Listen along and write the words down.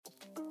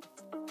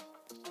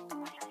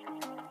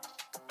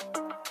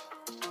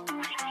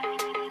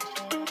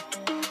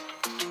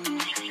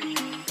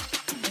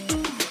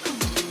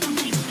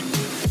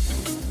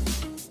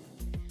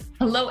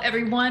Hello,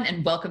 everyone,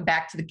 and welcome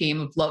back to the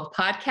Game of Love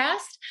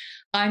podcast.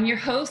 I'm your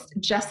host,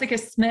 Jessica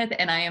Smith,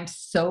 and I am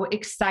so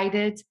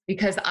excited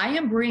because I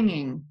am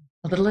bringing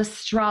a little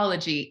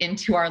astrology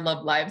into our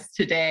love lives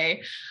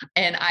today.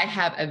 And I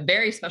have a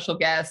very special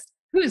guest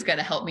who's going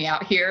to help me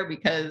out here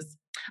because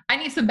I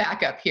need some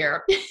backup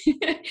here.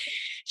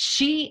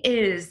 She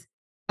is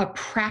a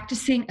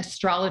practicing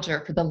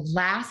astrologer for the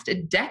last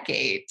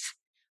decade,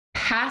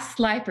 past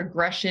life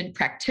regression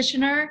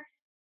practitioner,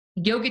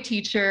 yoga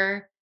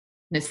teacher,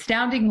 an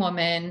astounding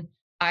woman.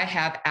 I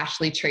have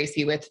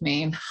Tracey with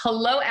me.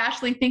 Hello,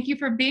 Ashley. Thank you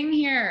for being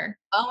here.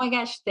 Oh my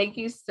gosh. Thank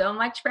you so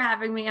much for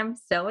having me. I'm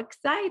so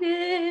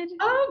excited.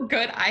 Oh,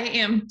 good. I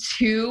am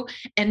too.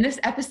 And this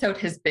episode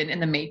has been in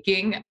the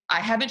making. I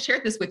haven't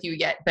shared this with you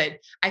yet, but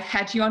I've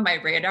had you on my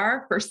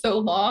radar for so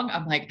long.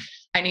 I'm like,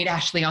 I need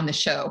Ashley on the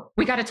show.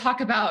 We got to talk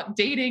about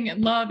dating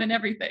and love and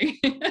everything.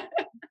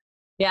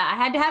 Yeah, I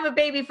had to have a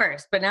baby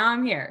first, but now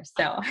I'm here.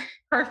 So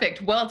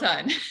perfect. Well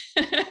done.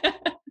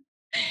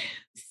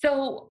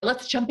 So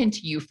let's jump into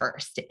you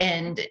first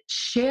and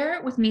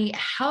share with me,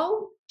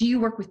 how do you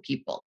work with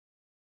people?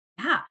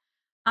 Yeah,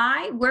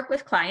 I work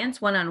with clients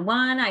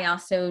one-on-one. I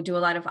also do a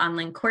lot of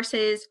online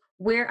courses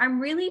where I'm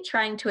really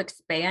trying to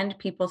expand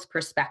people's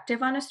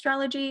perspective on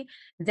astrology,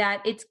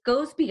 that it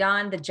goes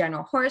beyond the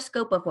general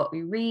horoscope of what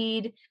we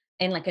read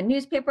in like a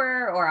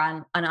newspaper or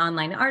on an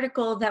online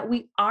article, that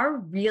we are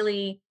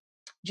really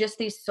just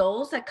these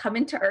souls that come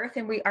into earth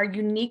and we are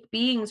unique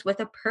beings with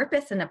a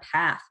purpose and a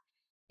path.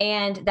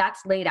 And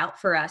that's laid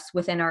out for us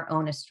within our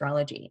own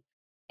astrology.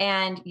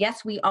 And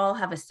yes, we all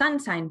have a sun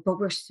sign, but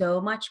we're so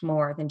much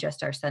more than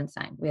just our sun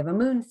sign. We have a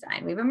moon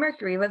sign, we have a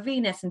Mercury, we have a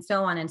Venus, and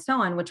so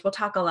on, which we'll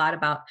talk a lot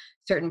about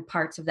certain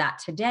parts of that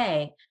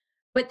today.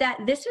 But that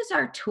this is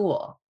our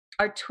tool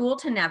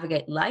to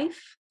navigate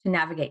life, to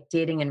navigate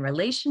dating and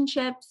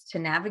relationships, to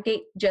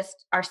navigate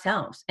just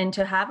ourselves, and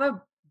to have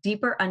a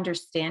deeper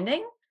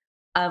understanding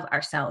of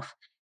ourselves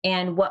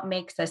and what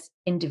makes us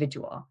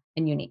individual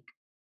and unique.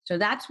 So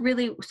that's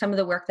really some of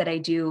the work that I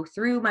do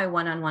through my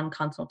one-on-one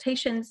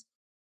consultations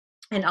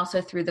and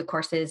also through the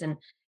courses and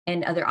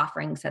other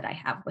offerings that I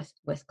have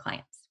with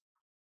clients.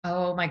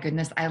 Oh my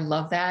goodness. I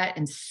love that.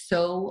 And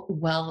so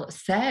well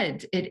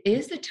said. It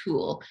is a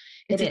tool.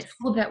 It's a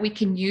tool that we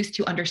can use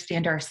to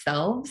understand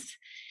ourselves.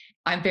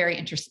 I'm very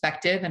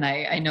introspective, and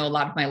I know a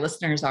lot of my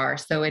listeners are.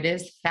 So it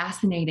is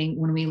fascinating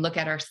when we look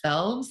at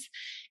ourselves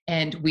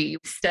and we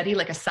study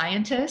like a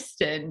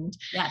scientist, and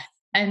yes.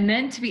 And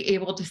then to be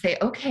able to say,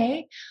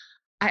 okay,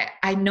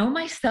 I know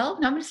myself.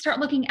 Now I'm going to start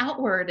looking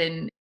outward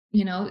and,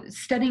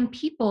 studying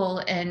people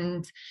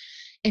and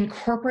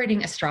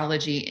incorporating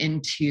astrology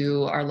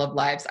into our love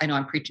lives. I know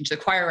I'm preaching to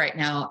the choir right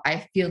now.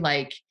 I feel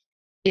like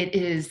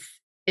it's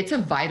a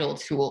vital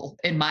tool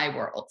in my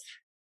world.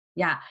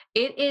 Yeah,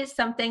 it is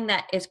something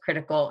that is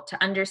critical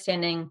to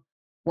understanding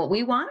what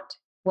we want,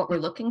 what we're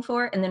looking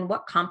for, and then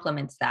what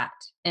complements that,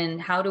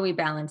 and how do we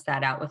balance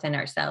that out within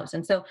ourselves.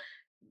 And so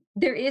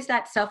there is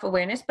that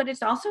self-awareness, but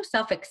it's also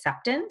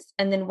self-acceptance.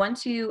 And then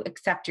once you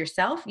accept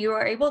yourself, you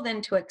are able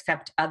then to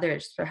accept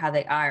others for how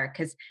they are.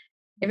 Because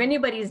if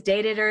anybody's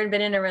dated or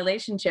been in a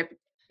relationship,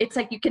 it's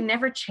like you can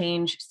never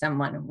change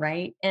someone,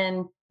 right?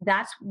 And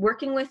that's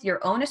working with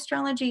your own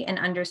astrology and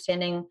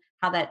understanding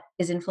how that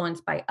is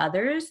influenced by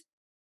others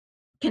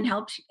can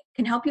help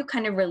you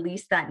kind of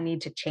release that need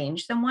to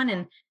change someone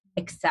and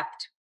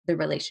accept the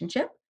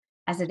relationship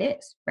as it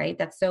is, right?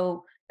 That's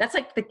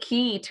like the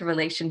key to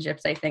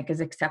relationships, I think,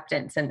 is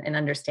acceptance and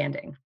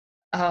understanding.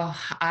 Oh,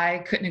 I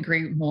couldn't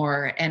agree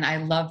more. And I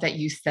love that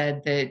you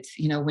said that,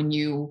 when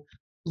you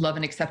love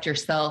and accept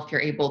yourself,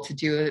 you're able to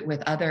do it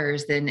with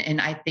others.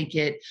 And I think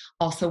it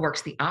also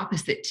works the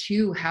opposite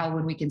too, how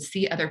when we can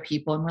see other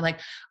people and we're like,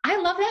 I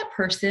love that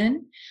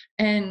person,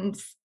 and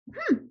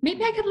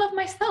maybe I could love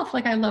myself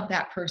like I love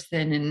that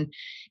person. And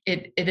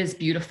it is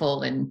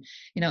beautiful. And,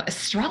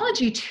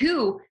 astrology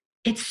too,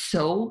 it's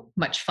so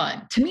much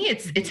fun. To me,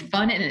 it's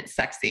fun and it's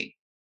sexy.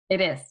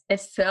 It is.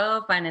 It's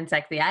so fun and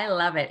sexy. I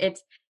love it.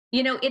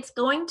 It's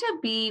going to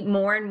be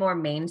more and more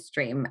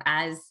mainstream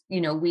as,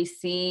 we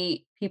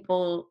see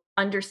people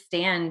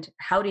understand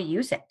how to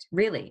use it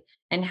really,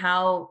 and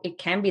how it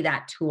can be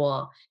that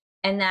tool.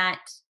 And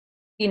that,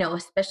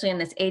 especially in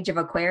this age of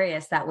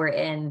Aquarius that we're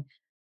in,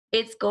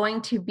 it's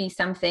going to be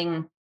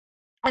something,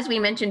 as we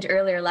mentioned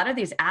earlier, a lot of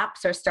these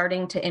apps are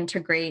starting to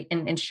integrate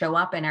and show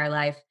up in our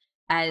life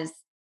as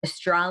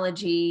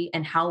astrology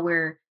and how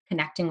we're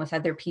connecting with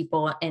other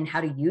people and how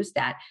to use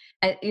that.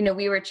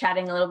 We were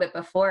chatting a little bit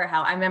before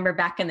how I remember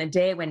back in the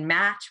day when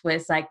Match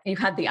was like, you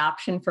had the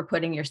option for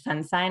putting your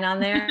sun sign on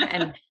there.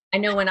 And I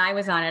know when I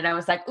was on it, I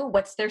was like, oh,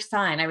 what's their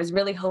sign? I was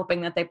really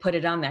hoping that they put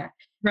it on there.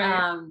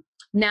 Right.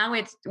 Now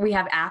we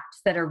have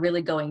apps that are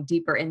really going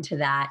deeper into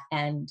that.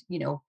 And,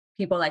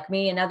 people like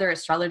me and other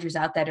astrologers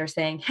out there are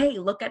saying, hey,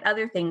 look at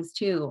other things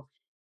too,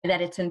 that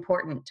it's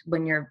important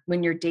when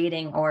you're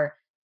dating, or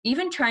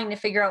even trying to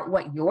figure out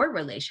what your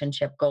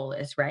relationship goal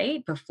is,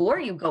 right? Before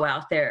you go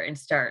out there and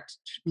start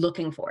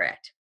looking for it.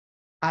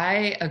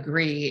 I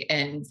agree.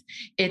 And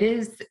it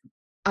is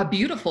a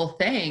beautiful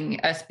thing,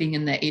 us being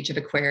in the age of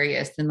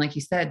Aquarius. And like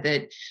you said,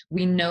 that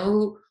we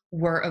know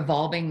we're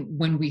evolving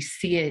when we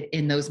see it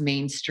in those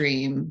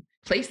mainstream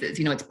places.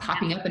 It's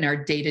popping up in our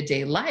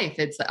day-to-day life.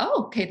 It's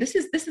oh, okay, this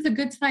is a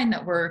good sign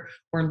that we're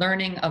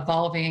learning,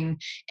 evolving.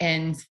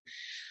 And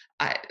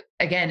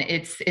again,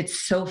 it's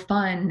so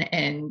fun,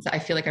 and I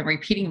feel like I'm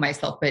repeating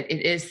myself, but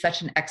it is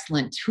such an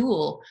excellent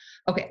tool.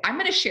 Okay, I'm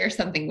going to share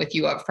something with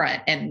you up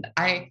front, and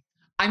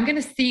I'm going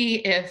to see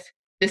if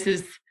this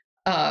is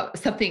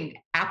something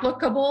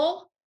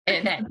applicable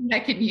and Okay. something I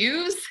can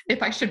use,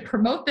 if I should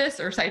promote this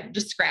or if I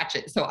just scratch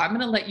it. So I'm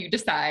going to let you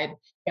decide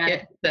Got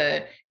it.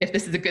 if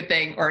this is a good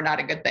thing or not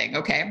a good thing.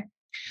 Okay,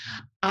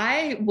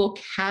 I will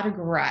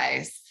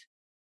categorize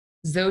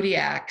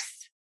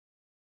zodiacs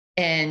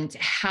and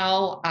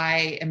how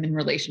I am in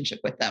relationship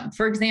with them.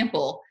 For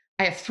example,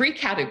 I have 3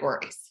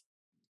 categories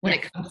when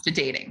Yes. it comes to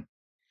dating.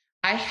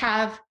 I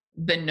have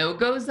the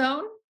no-go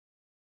zone,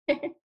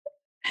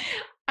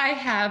 I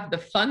have the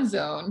fun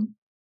zone,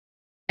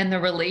 and the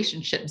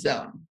relationship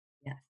zone.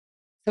 Yes.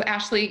 So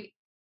Ashley,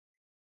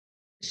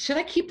 should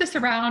I keep this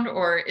around,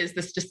 or is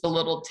this just a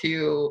little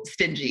too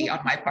stingy on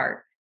my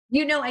part?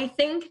 I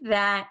think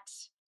that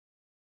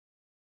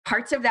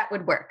parts of that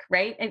would work,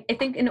 right? And I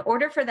think in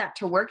order for that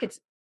to work, it's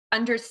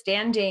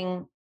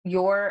understanding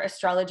your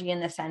astrology in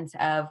the sense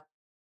of,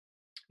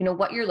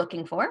 what you're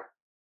looking for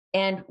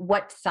and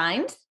what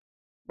signs,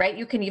 right?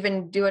 You can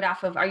even do it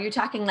off of, are you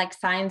talking like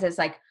signs as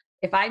like,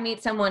 if I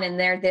meet someone and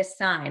they're this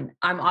sign,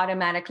 I'm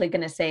automatically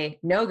going to say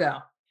no go,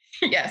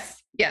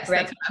 Yes, yes,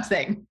 right? that's what I'm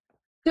saying.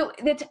 So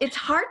it's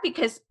hard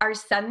because our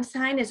sun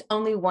sign is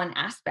only one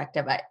aspect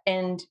of it.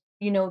 And,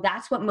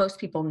 that's what most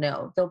people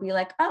know. They'll be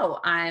like, oh,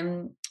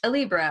 I'm a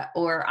Libra,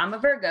 or I'm a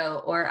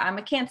Virgo, or I'm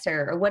a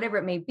Cancer, or whatever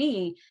it may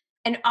be.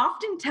 And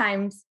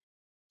oftentimes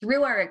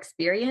through our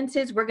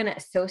experiences, we're going to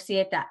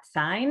associate that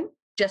sign,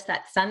 just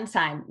that sun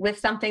sign, with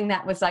something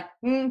that was like,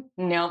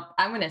 no,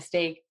 I'm going to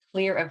stay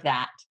clear of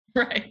that.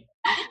 Right.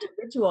 That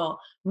individual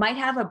might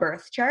have a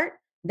birth chart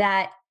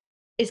that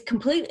is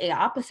completely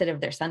opposite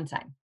of their sun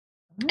sign.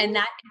 And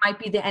that might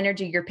be the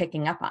energy you're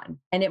picking up on.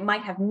 And it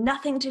might have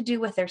nothing to do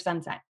with their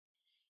sun sign.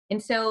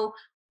 And so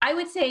I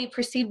would say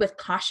proceed with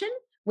caution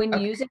when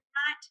Okay. using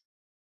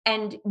that.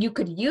 And you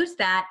could use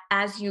that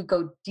as you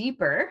go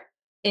deeper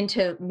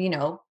into,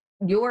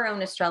 your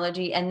own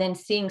astrology and then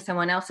seeing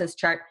someone else's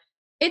chart.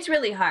 It's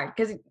really hard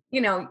because,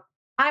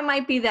 I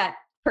might be that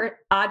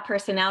odd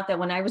person out that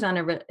when I was on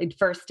a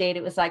first date,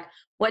 it was like,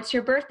 what's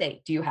your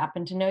birthday? Do you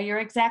happen to know your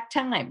exact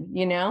time?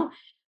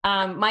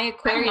 My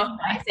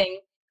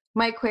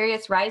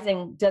Aquarius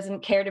rising doesn't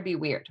care to be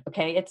weird.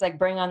 Okay. It's like,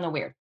 bring on the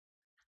weird.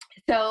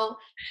 So,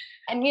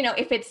 and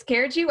if it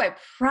scared you, I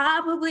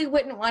probably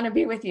wouldn't want to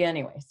be with you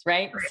anyways.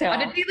 Right. Right. So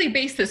On a daily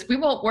basis, we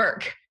won't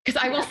work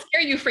because I will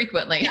scare you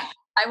frequently. yeah,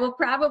 I will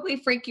probably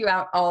freak you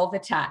out all the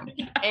time.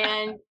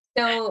 And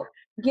so,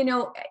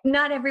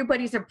 not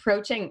everybody's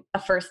approaching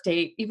a first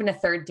date, even a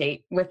third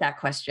date with that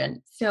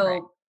question. So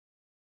Right.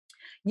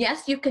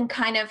 yes, you can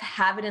kind of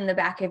have it in the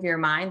back of your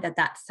mind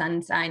that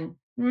sun sign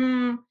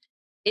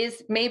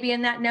is maybe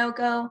in that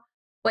no-go,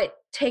 but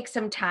take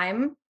some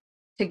time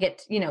to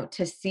get,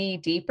 to see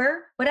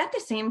deeper. But at the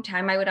same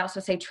time, I would also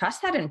say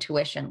trust that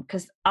intuition,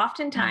 because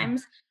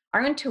oftentimes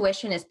our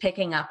intuition is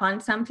picking up on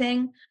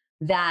something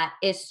that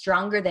is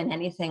stronger than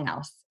anything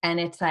else. And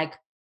it's like,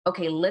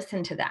 okay,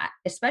 listen to that,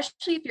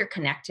 especially if you're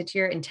connected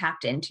to and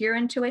tapped into your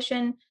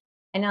intuition.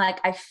 And you're like,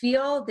 I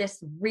feel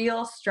this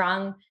real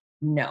strong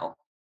no.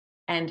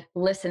 And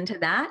listen to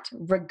that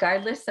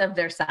regardless of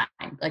their sign.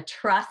 Like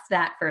trust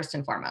that first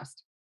and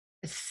foremost.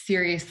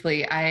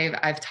 Seriously,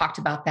 I've talked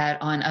about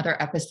that on other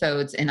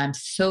episodes, and I'm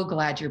so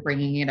glad you're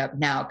bringing it up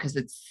now because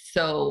it's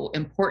so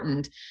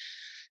important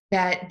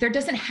that there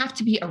doesn't have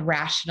to be a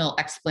rational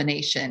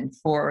explanation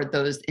for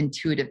those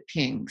intuitive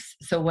pings.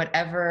 So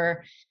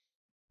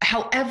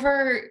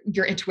however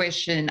your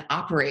intuition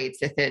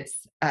operates, if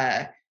it's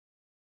a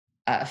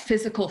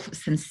physical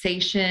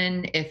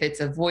sensation, if it's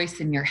a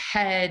voice in your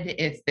head,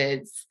 if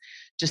it's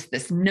just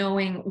this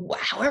knowing,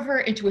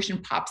 however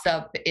intuition pops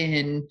up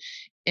in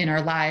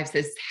our lives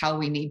is how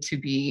we need to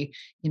be,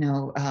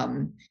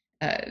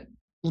 uh,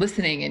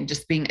 listening and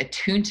just being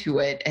attuned to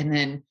it, and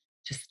then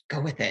just go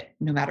with it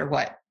no matter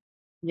what.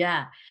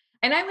 Yeah.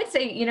 And I would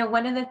say,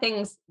 one of the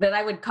things that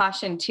I would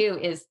caution too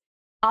is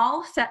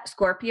all set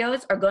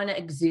Scorpios are going to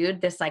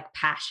exude this like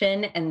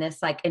passion and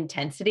this like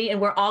intensity.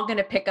 And we're all going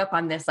to pick up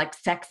on this like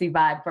sexy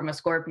vibe from a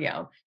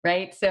Scorpio.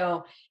 Right.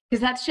 So, because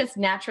that's just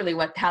naturally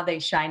how they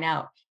shine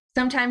out.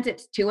 Sometimes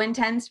it's too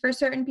intense for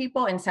certain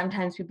people. And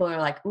sometimes people are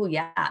like, oh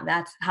yeah,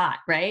 that's hot.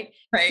 Right.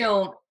 Right.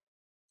 So,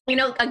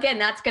 again,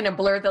 that's going to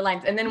blur the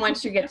lines. And then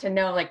once you get to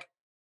know, like,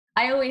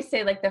 I always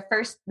say like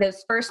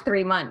those first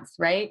 3 months,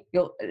 right?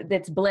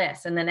 It's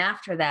bliss. And then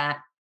after that,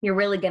 you're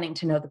really getting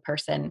to know the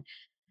person.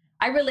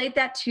 I relate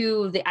that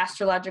to the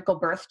astrological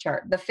birth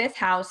chart. The fifth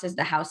house is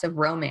the house of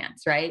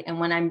romance, right? And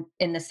when I'm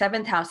in the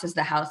seventh house is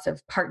the house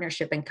of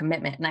partnership and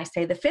commitment. And I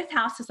say the fifth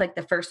house is like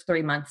the first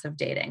 3 months of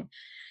dating.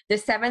 The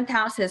seventh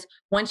house is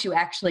once you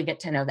actually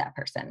get to know that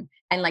person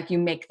and like you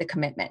make the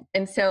commitment.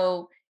 And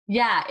so,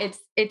 yeah,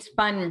 it's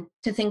fun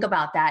to think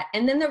about that.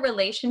 And then the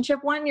relationship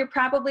one, you're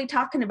probably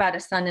talking about a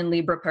Sun and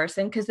Libra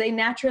person because they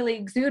naturally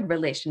exude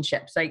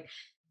relationships. Like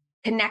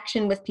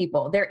connection with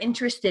people. They're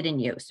interested in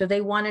you. So they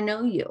want to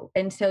know you.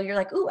 And so you're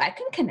like, ooh, I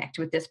can connect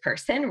with this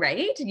person,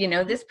 right? You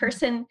know, this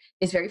person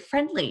is very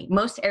friendly.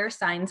 Most air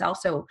signs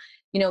also,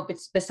 you know,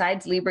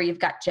 besides Libra, you've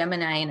got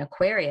Gemini and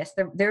Aquarius.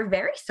 They're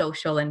very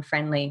social and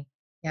friendly.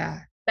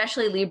 Yeah.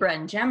 Especially Libra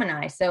and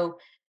Gemini. So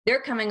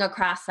they're coming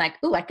across like,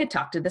 ooh, I could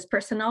talk to this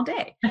person all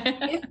day.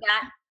 If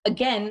that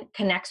again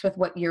connects with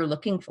what you're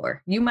looking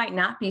for. You might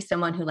not be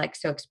someone who likes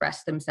to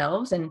express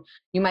themselves, and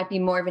you might be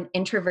more of an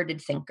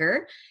introverted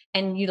thinker,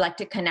 and you like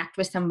to connect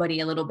with somebody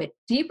a little bit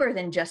deeper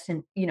than just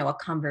a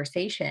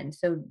conversation.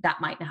 So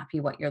that might not be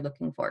what you're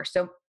looking for.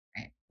 So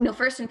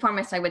first and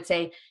foremost, I would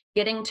say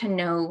getting to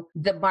know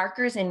the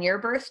markers in your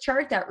birth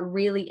chart that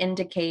really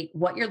indicate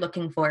what you're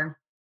looking for,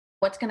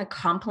 what's going to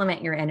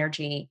complement your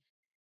energy,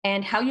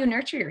 and how you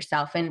nurture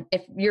yourself. And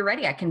if you're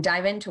ready, I can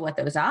dive into what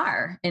those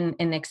are and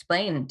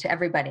explain to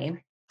everybody.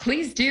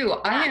 Please do. Yeah.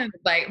 I am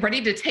like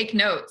ready to take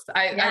notes.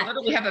 I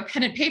literally have a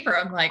pen and paper.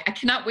 I'm like, I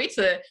cannot wait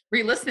to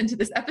re-listen to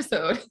this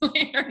episode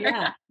later.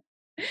 Yeah.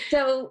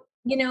 So,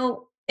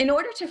 in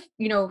order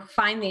to,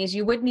 find these,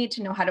 you would need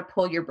to know how to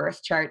pull your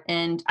birth chart.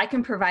 And I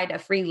can provide a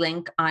free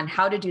link on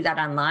how to do that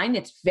online.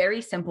 It's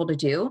very simple to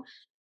do.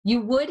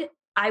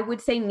 I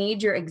would say,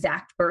 need your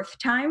exact birth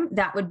time.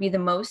 That would be the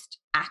most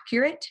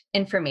accurate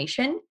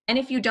information. And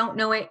if you don't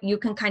know it, you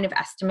can kind of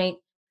estimate.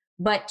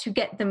 But to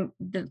get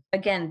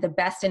the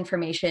best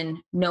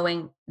information,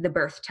 knowing the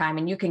birth time,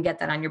 and you can get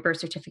that on your birth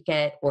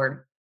certificate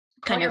or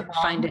kind of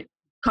find it.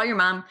 Call your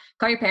mom,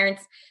 call your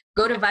parents,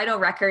 go to Vital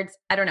Records.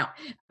 I don't know.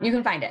 You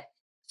can find it.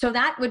 So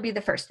that would be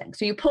the first thing.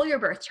 So you pull your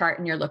birth chart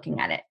and you're looking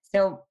at it.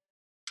 So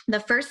the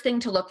first thing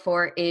to look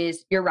for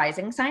is your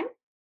rising sign.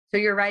 So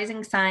your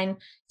rising sign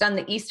is on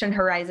the eastern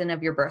horizon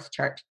of your birth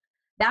chart.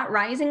 That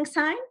rising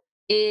sign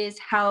is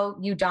how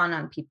you dawn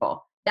on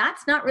people.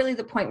 That's not really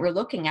the point we're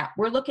looking at.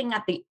 We're looking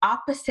at the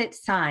opposite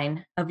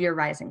sign of your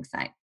rising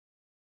sign.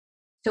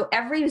 So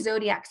every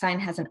zodiac sign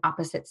has an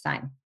opposite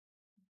sign.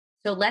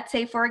 So let's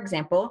say, for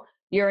example,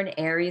 you're an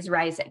Aries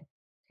rising.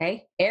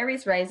 Okay,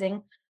 Aries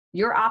rising,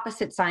 your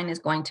opposite sign is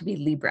going to be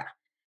Libra.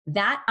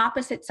 That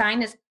opposite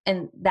sign is,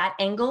 and that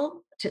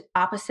angle to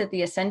opposite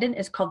the ascendant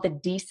is called the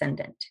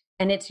descendant.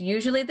 And it's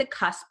usually the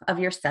cusp of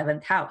your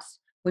seventh house,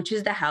 which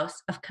is the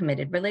house of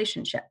committed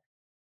relationship.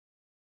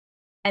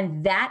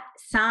 And that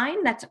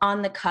sign that's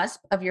on the cusp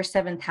of your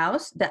seventh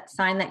house, that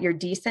sign that your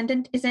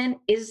descendant is in,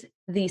 is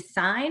the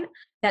sign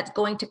that's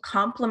going to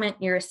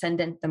complement your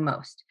ascendant the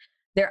most.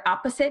 They're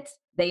opposites,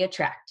 they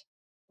attract.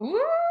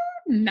 Ooh,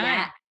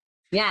 nice.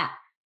 Yeah.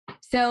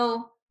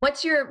 So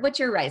what's your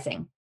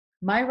rising?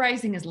 My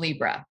rising is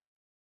Libra.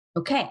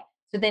 Okay.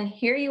 So then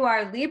here you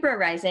are, Libra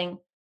rising.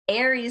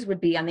 Aries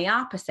would be on the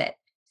opposite.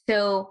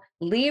 So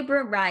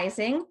Libra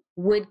rising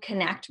would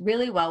connect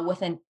really well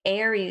with an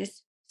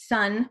Aries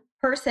sun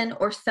person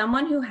or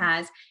someone who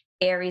has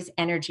Aries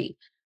energy.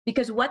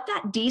 Because what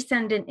that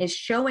descendant is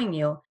showing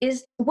you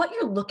is what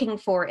you're looking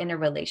for in a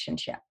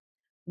relationship,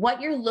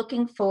 what you're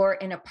looking for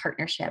in a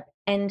partnership.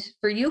 And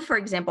for you, for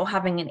example,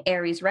 having an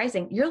Aries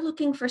rising, you're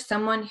looking for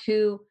someone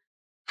who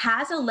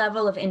has a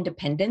level of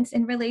independence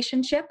in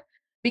relationship,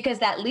 because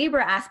that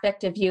Libra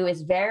aspect of you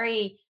is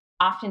very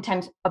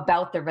oftentimes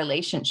about the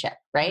relationship,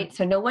 right? Mm-hmm.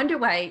 So no wonder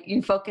why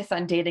you focus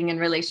on dating and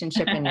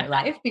relationship in your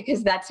life,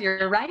 because that's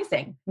your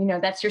rising,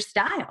 that's your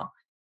style.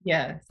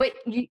 Yes. But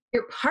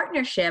your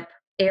partnership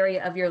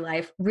area of your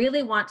life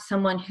really wants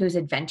someone who's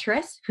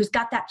adventurous, who's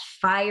got that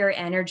fire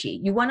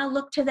energy. You want to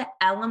look to the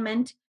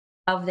element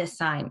of this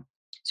sign.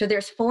 So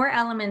there's 4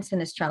 elements in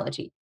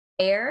astrology: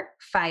 air,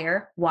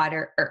 fire,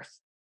 water,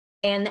 earth.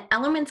 And the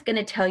element's going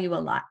to tell you a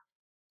lot.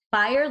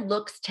 Fire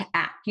looks to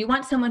act. You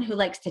want someone who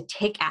likes to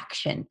take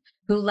action,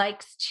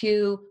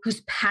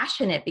 who's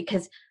passionate,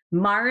 because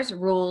Mars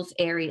rules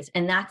Aries,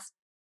 and that's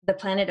the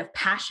planet of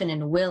passion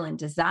and will and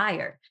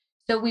desire.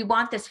 So we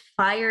want this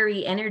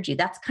fiery energy.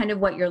 That's kind of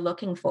what you're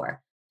looking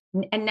for.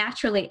 And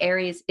naturally,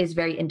 Aries is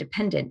very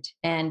independent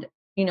and,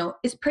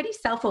 is pretty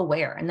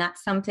self-aware. And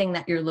that's something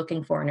that you're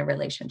looking for in a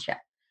relationship.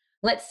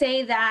 Let's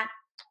say that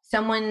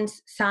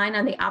someone's sign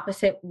on the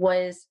opposite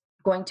was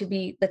going to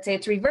be, let's say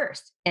it's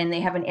reversed, and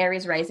they have an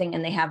Aries rising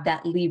and they have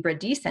that Libra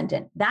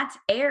descendant. That's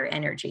air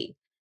energy.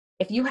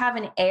 If you have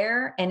an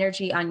air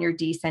energy on your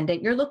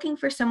descendant, you're looking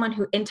for someone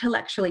who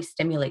intellectually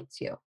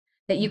stimulates you,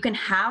 that you can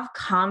have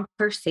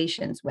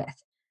conversations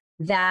with,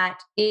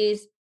 that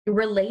is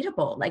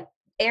relatable. Like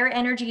air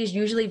energy is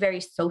usually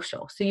very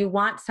social. So you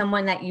want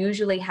someone that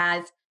usually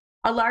has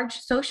a large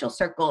social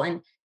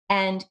circle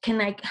and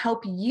can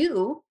help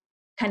you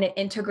kind of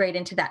integrate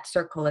into that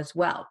circle as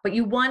well. But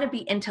you want to be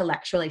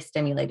intellectually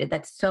stimulated.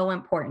 That's so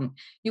important.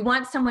 You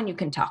want someone you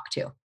can talk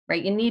to,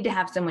 right? You need to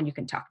have someone you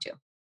can talk to.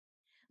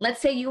 Let's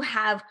say you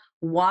have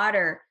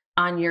water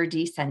on your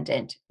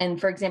descendant. And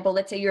for example,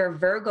 let's say you're a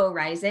Virgo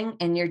rising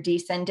and your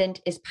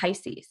descendant is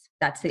Pisces.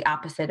 That's the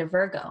opposite of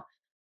Virgo.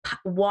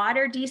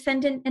 Water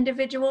descendant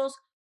individuals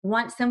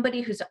want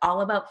somebody who's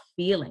all about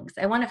feelings.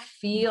 I want to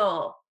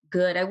feel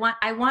good. I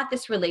want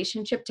this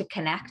relationship to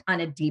connect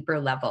on a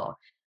deeper level.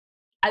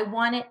 I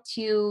want it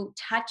to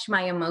touch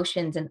my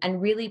emotions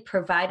and really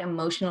provide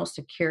emotional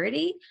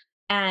security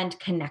and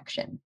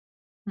connection.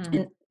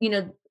 And,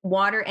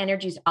 water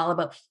energy is all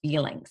about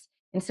feelings.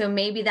 And so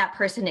maybe that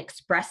person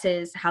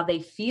expresses how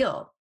they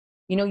feel.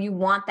 You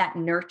want that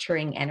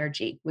nurturing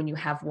energy when you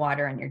have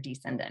water on your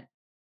descendant.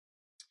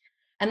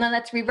 And then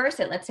let's reverse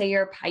it. Let's say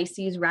you're a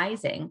Pisces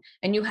rising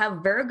and you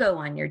have Virgo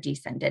on your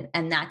descendant,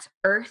 and that's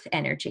earth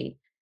energy.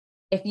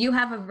 If you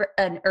have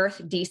an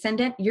earth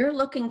descendant, you're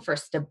looking for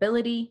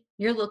stability,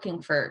 you're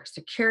looking for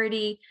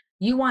security,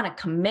 you want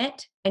to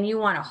commit and you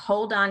want to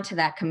hold on to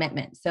that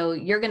commitment. So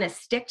you're going to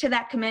stick to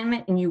that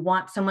commitment and you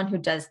want someone who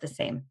does the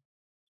same,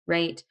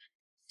 right?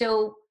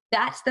 So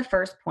that's the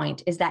first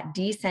point, is that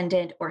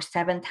descendant or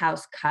seventh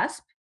house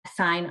cusp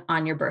sign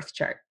on your birth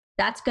chart.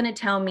 That's going to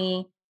tell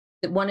me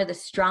that one of the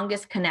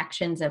strongest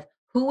connections of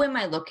who am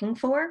I looking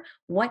for?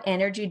 What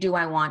energy do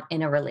I want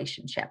in a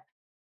relationship?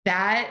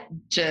 That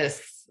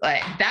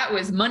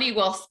was money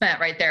well spent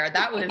right there.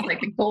 That was like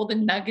the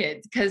golden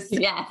nugget. Because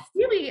yes,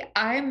 really,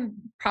 I'm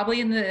probably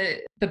in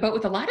the boat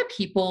with a lot of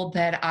people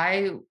that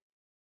I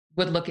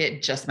would look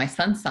at just my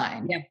sun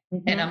sign. Yeah.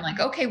 Mm-hmm. And I'm like,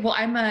 okay, well,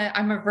 I'm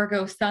a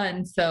Virgo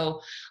sun.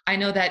 So I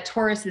know that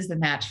Taurus is a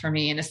match for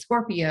me, and a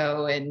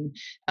Scorpio, and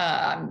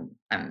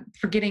I'm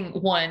forgetting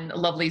one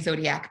lovely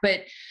zodiac,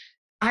 but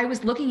I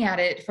was looking at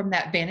it from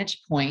that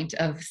vantage point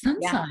of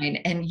sun sign,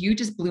 and you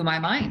just blew my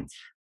mind.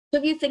 So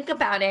if you think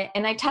about it,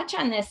 and I touch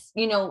on this,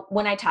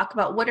 when I talk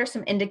about what are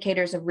some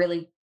indicators of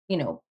really,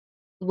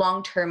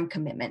 long-term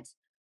commitments.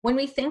 When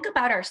we think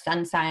about our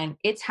sun sign,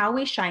 it's how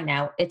we shine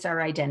out. It's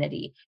our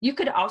identity. You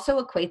could also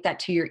equate that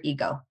to your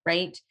ego,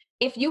 right?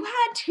 If you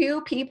had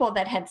two people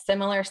that had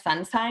similar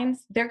sun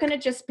signs, they're going to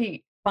just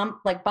be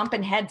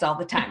bumping heads all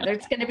the time.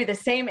 There's going to be the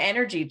same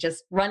energy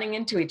just running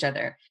into each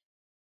other.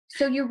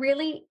 So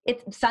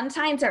sun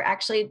signs are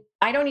actually,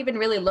 I don't even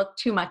really look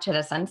too much at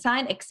a sun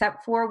sign,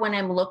 except for when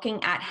I'm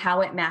looking at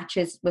how it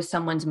matches with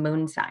someone's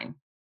moon sign.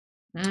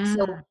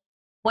 So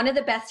one of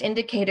the best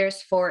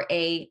indicators for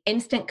a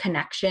instant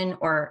connection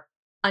or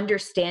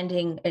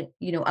understanding,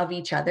 of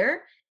each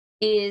other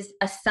is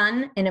a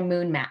sun and a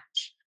moon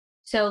match.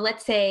 So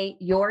let's say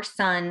your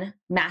sun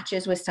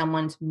matches with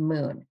someone's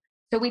moon.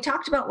 So we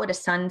talked about what a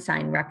sun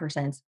sign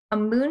represents. A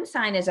moon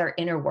sign is our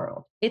inner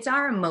world. It's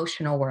our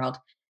emotional world.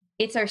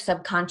 It's our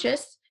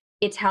subconscious.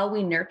 It's how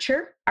we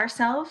nurture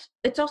ourselves.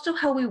 It's also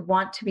how we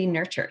want to be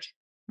nurtured.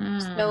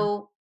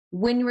 So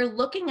when we're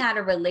looking at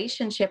a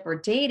relationship or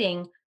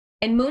dating,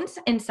 and moon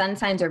and sun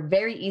signs are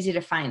very easy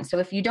to find. So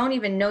if you don't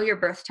even know your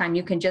birth time,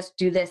 you can just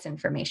do this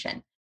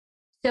information.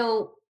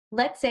 So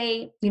let's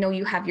say,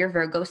 you have your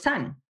Virgo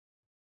sun.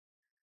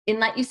 And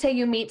let you say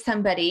you meet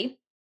somebody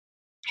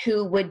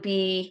who would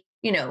be,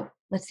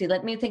 let's see,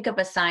 let me think of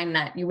a sign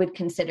that you would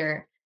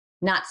consider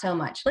not so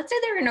much. Let's say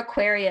they're an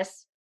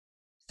Aquarius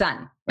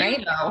sun,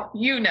 right?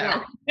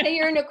 Yeah. Say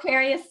you're an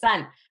Aquarius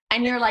sun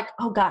and you're like,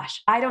 oh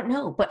gosh, I don't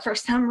know. But for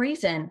some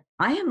reason,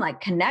 I am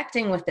like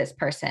connecting with this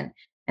person.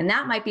 And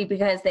that might be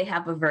because they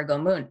have a Virgo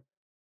moon.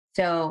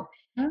 So,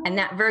 and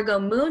that Virgo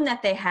moon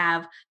that they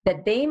have,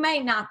 that they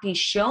might not be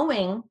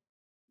showing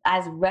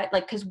as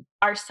because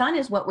our sun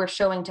is what we're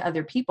showing to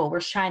other people. We're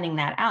shining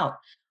that out.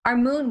 Our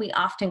moon, we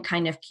often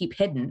kind of keep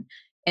hidden.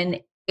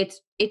 And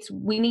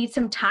we need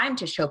some time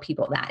to show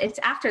people that. It's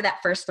after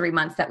that first 3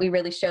 months that we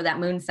really show that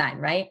moon sign,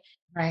 right?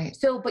 Right.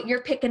 So, but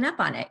you're picking up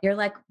on it. You're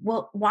like,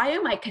 well, why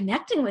am I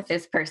connecting with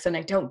this person?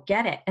 I don't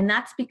get it. And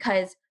that's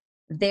because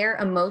their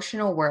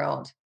emotional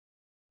world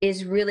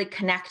is really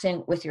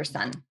connecting with your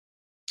sun.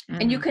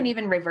 And you can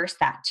even reverse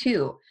that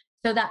too.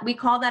 So that we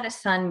call that a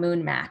sun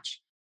moon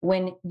match.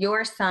 When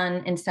your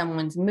sun and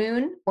someone's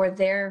moon, or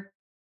their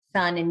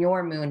sun and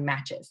your moon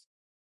matches.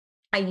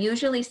 I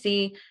usually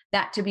see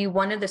that to be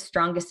one of the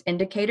strongest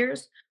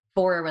indicators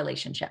for a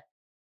relationship.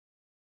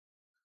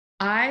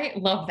 I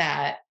love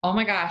that. Oh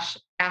my gosh,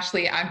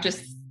 Ashley, I'm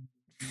just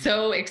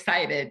so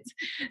excited.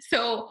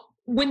 So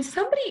when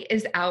somebody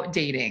is out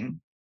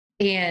dating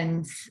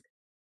and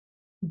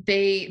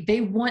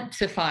they want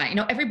to find,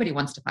 everybody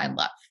wants to find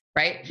love,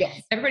 right?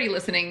 Yes. Everybody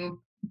listening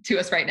to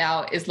us right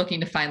now is looking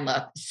to find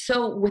love.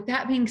 So with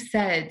that being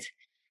said,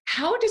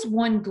 how does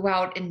one go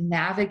out and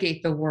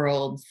navigate the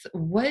world?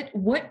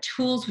 What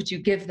tools would you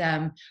give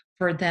them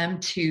for them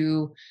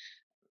to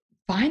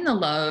find the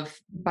love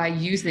by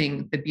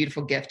using the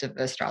beautiful gift of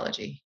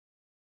astrology?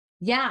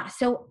 Yeah.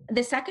 So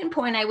the second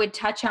point I would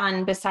touch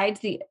on,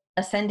 besides the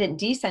ascendant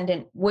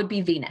descendant, would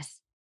be Venus.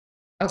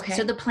 Okay.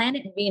 So the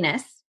planet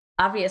Venus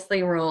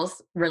obviously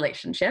rules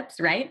relationships,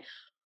 right?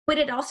 But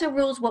it also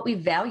rules what we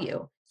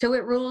value. So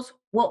it rules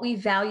what we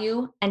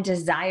value and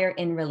desire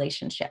in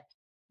relationship.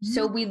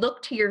 So we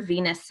look to your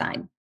Venus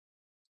sign,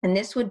 and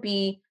this would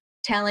be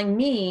telling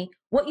me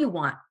what you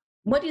want.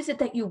 What is it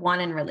that you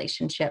want in a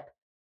relationship?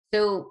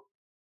 So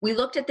we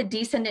looked at the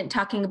descendant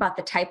talking about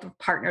the type of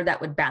partner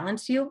that would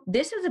balance you.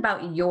 This is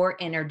about your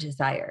inner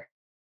desire,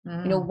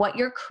 what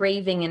you're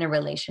craving in a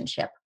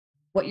relationship,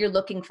 what you're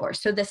looking for.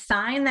 So the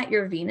sign that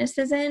your Venus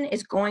is in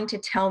is going to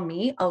tell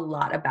me a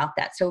lot about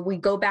that. So we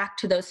go back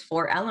to those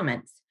 4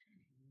 elements.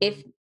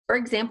 If, for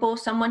example,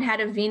 someone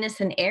had a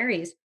Venus in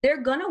Aries,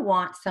 they're going to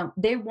want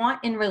they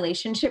want in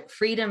relationship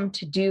freedom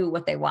to do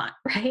what they want,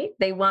 right?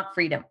 They want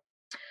freedom.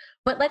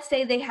 But let's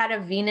say they had a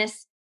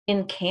Venus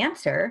in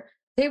Cancer,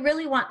 they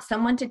really want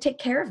someone to take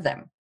care of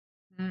them,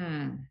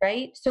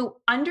 right?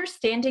 So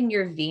understanding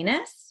your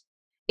Venus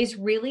is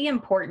really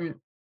important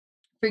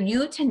for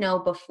you to know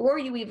before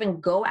you even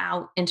go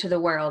out into the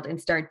world and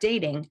start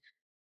dating,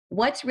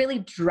 what's really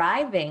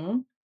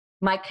driving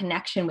my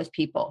connection with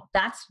people.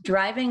 That's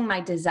driving my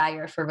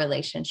desire for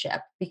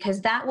relationship,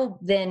 because that will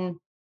then,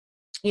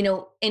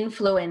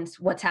 influence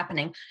what's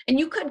happening. And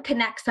you could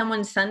connect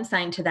someone's sun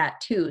sign to that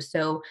too.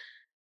 So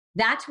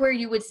that's where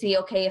you would see,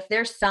 okay, if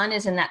their sun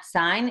is in that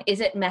sign,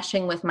 is it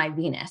meshing with my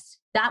Venus?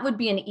 That would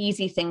be an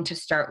easy thing to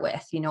start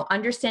with,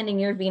 understanding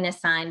your Venus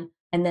sign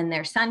and then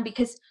their sun,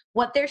 because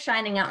what they're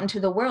shining out into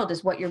the world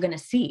is what you're going to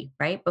see,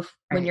 right?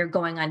 When you're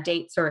going on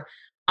dates or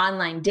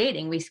online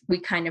dating, we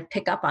kind of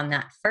pick up on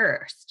that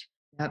first.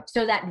 Yep.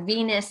 So that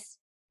Venus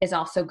is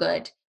also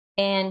good.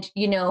 And,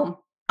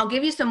 I'll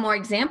give you some more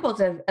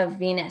examples of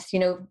Venus.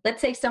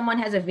 Let's say someone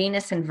has a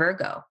Venus in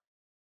Virgo,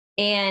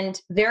 and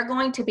they're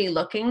going to be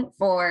looking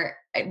for,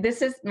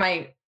 this is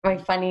my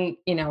funny,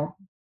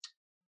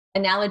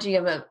 analogy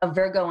of a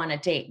Virgo on a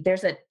date.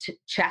 There's a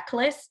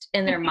checklist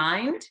in their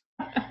mind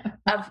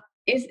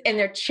and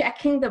they're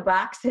checking the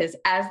boxes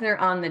as they're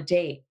on the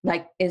date.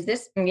 Like, is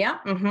this, yeah,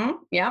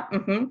 yeah,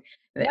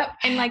 Yep.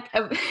 And like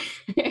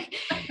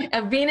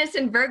a Venus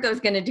in Virgo is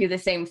going to do the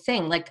same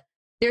thing. Like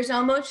there's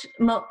almost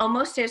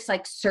this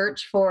like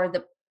search for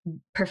the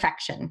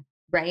perfection,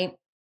 right?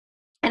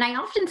 And I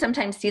often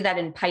sometimes see that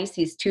in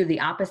Pisces too, the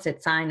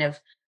opposite sign of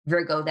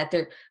Virgo, that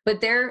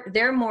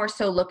they're more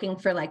so looking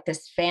for like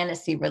this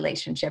fantasy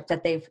relationship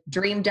that they've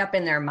dreamed up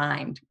in their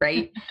mind,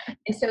 right?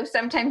 And so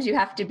sometimes you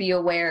have to be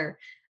aware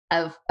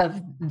of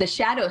the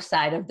shadow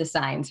side of the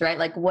signs, right?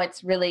 Like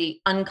what's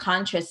really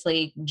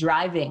unconsciously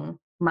driving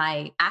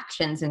my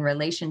actions in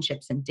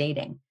relationships and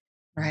dating.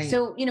 Right.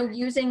 So,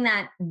 using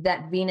that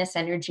Venus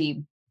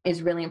energy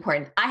is really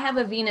important. I have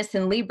a Venus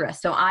in Libra,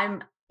 so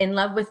I'm in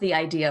love with the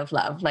idea of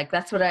love. Like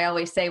that's what I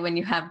always say when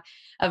you have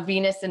a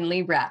Venus in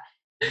Libra,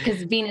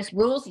 because Venus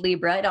rules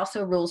Libra. It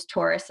also rules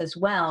Taurus as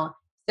well.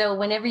 So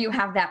whenever you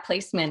have that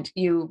placement,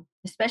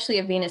 especially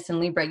a Venus in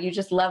Libra, you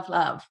just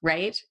love,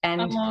 right?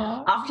 And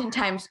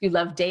oftentimes you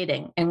love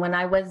dating. And when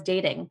I was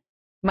dating,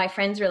 my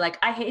friends were like,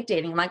 I hate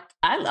dating. I'm like,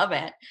 I love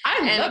it.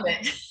 I love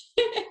it.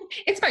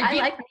 It's my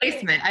Venus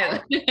placement.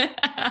 I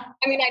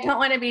mean, I don't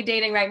want to be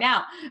dating right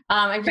now.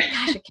 I'm like,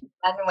 gosh, I can't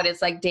imagine what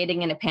it's like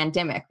dating in a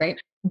pandemic, right?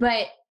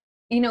 But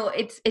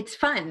it's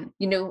fun,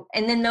 and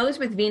then those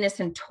with Venus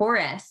and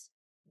Taurus,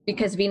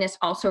 because Venus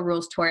also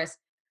rules Taurus,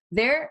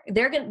 they're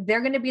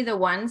going to be the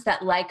ones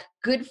that like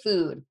good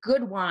food,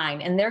 good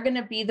wine, and they're going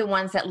to be the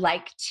ones that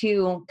like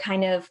to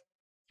kind of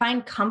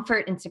find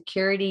comfort and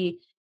security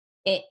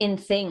in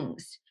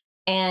things.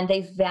 And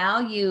they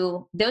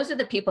value, those are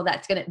the people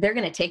they're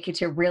going to take you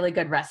to really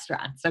good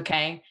restaurants.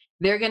 Okay.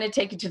 They're going to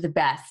take you to the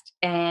best,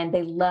 and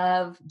they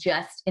love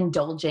just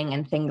indulging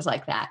in things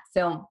like that.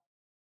 So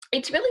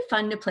it's really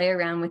fun to play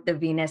around with the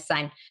Venus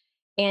sign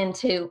and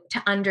to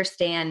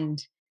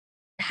understand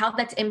how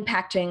that's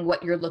impacting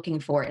what you're looking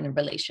for in a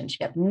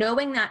relationship.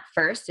 Knowing that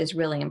first is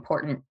really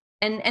important.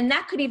 And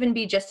that could even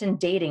be just in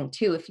dating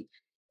too.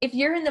 If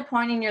you're in the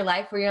point in your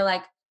life where you're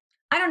like,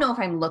 I don't know if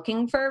I'm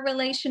looking for a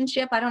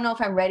relationship. I don't know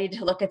if I'm ready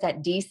to look at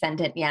that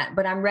descendant yet,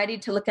 but I'm ready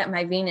to look at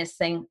my Venus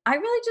saying, I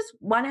really just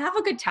want to have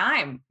a good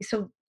time.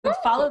 So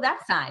follow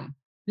that sign,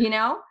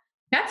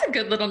 That's a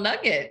good little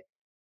nugget.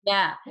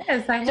 Yeah.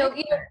 Yes,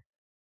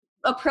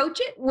 approach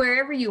it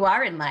wherever you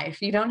are in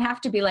life. You don't have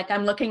to be like,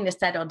 I'm looking to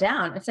settle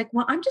down. It's like,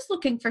 well, I'm just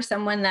looking for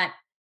someone that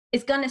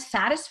is going to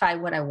satisfy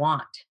what I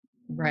want.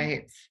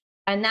 Right.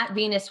 And that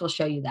Venus will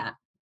show you that.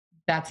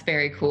 That's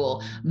very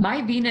cool.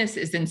 My Venus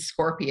is in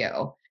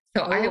Scorpio.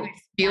 So I always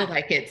feel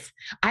like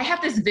I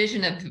have this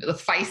vision of the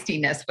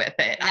feistiness with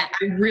it. Yeah.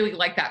 I really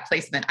like that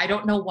placement. I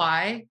don't know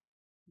why,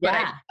 but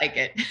I like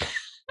it.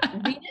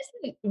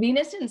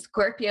 Venus in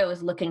Scorpio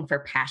is looking for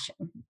passion.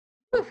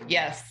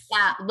 Yes.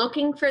 Yeah.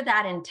 Looking for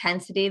that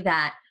intensity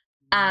that,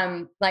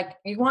 like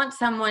you want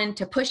someone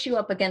to push you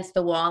up against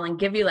the wall and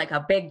give you like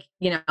a big,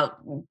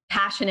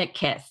 passionate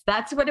kiss.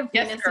 That's what a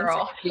Venus in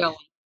Scorpio.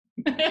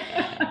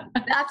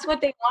 That's what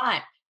they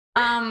want.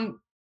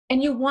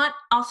 And you want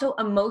also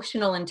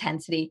emotional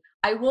intensity.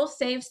 I will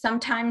say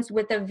sometimes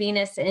with a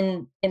Venus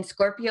in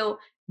Scorpio,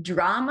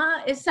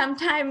 drama is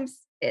sometimes,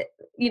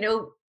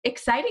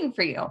 exciting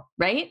for you,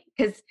 right?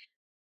 Because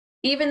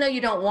even though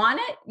you don't want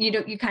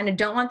it, you kind of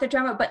don't want the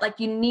drama, but like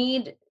you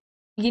need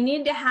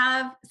to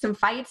have some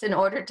fights in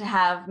order to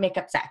have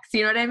makeup sex.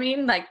 You know what I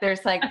mean? Like there's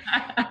a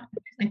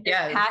This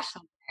Yes.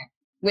 passion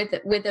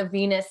with a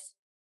Venus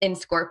in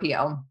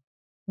Scorpio.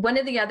 One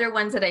of the other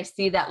ones that I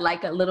see that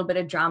like a little bit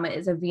of drama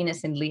is a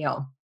Venus in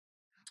Leo.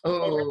 They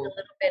like a Oh, little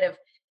bit of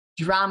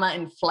drama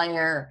and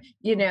flair,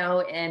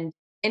 and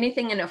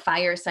anything in a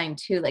fire sign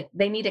too. Like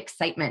they need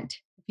excitement.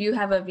 If you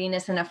have a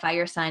Venus in a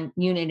fire sign,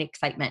 you need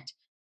excitement.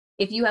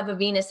 If you have a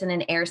Venus in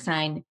an air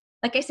sign,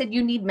 like I said,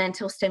 you need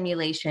mental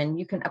stimulation.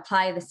 You can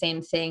apply the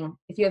same thing.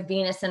 If you have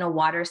Venus in a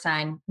water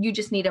sign, you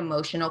just need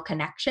emotional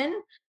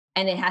connection,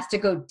 and it has to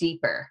go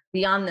deeper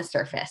beyond the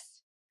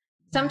surface.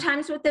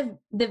 Sometimes with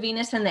the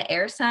Venus and the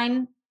air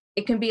sign,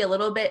 it can be a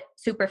little bit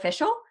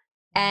superficial,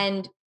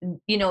 and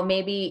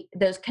maybe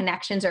those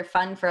connections are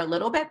fun for a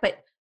little bit,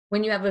 but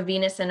when you have a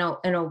Venus in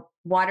a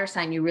water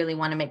sign, you really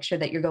want to make sure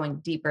that you're going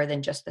deeper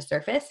than just the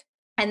surface.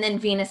 And then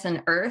Venus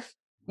and Earth,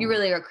 you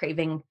really are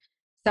craving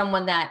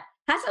someone that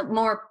has a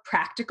more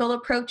practical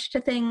approach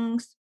to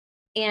things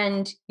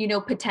and,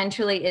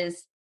 potentially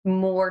is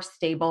more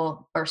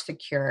stable or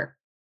secure.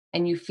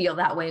 And you feel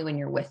that way when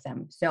you're with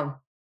them. So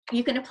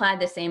you can apply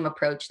the same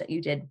approach that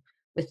you did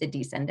with the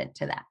descendant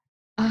to that.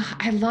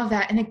 I love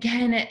that. And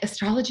again,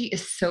 astrology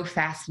is so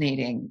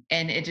fascinating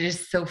and it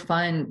is so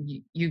fun.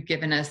 You've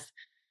given us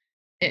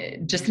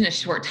just in a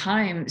short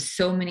time,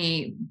 so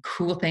many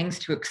cool things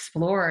to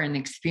explore and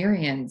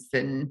experience.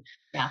 And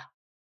Yeah.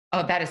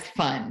 oh, that is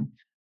fun.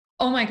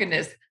 Oh my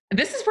goodness.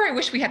 This is where I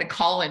wish we had a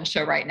call-in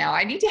show right now.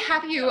 I need to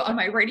have you on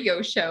my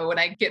radio show when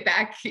I get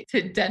back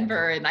to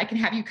Denver and I can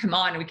have you come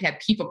on and we can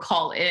have people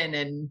call in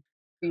and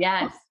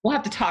Yes. we'll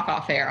have to talk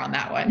off air on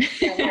that one.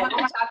 Yeah, we'll have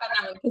to talk on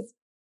that one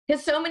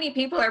because so many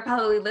people are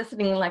probably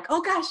listening like,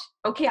 oh gosh,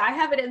 okay, I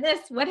have it in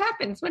this. What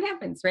happens? What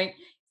happens? Right.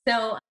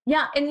 So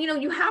yeah. And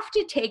you have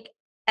to take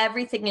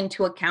everything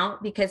into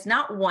account because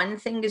not one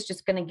thing is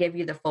just going to give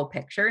you the full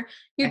picture.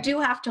 You do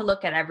have to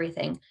look at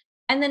everything.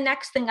 And the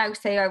next thing I would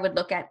say I would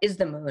look at is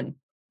the moon,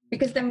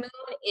 because the moon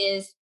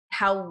is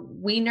how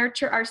we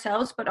nurture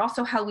ourselves, but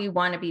also how we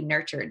want to be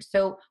nurtured.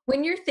 So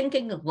when you're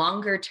thinking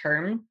longer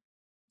term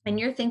and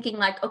you're thinking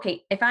like,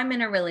 okay, if I'm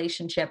in a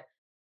relationship,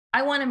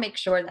 I want to make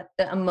sure that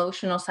the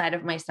emotional side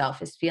of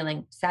myself is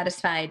feeling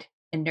satisfied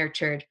and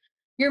nurtured.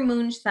 Your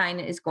moon sign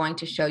is going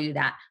to show you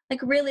that.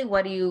 Like really,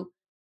 what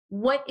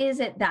is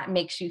it that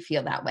makes you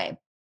feel that way?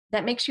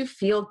 That makes you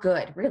feel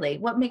good, really.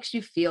 What makes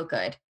you feel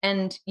good?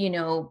 And,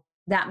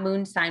 that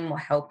moon sign will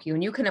help you.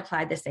 And you can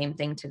apply the same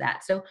thing to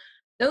that. So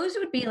those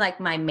would be like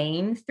my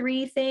main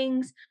three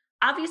things.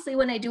 Obviously,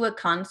 when I do a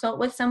consult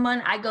with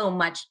someone, I go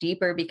much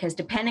deeper because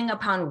depending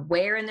upon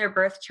where in their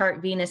birth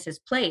chart Venus is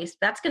placed,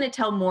 that's going to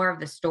tell more of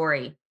the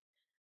story.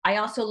 I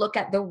also look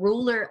at the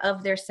ruler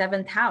of their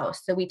seventh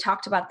house. So we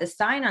talked about the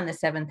sign on the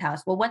seventh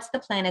house. Well, what's the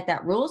planet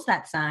that rules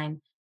that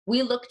sign?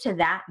 We look to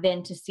that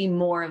then to see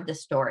more of the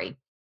story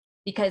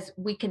because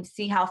we can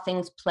see how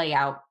things play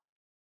out.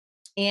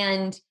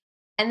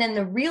 And then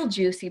the real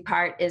juicy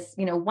part is,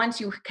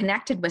 once you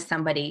connected with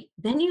somebody,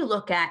 then you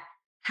look at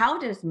how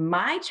does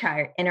my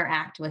chart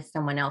interact with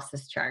someone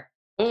else's chart?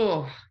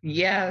 Oh,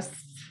 yes.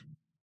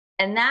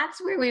 And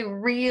that's where we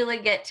really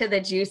get to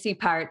the juicy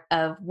part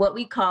of what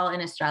we call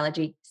in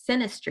astrology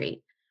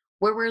synastry,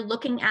 where we're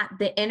looking at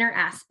the inner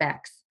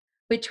aspects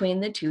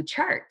between the two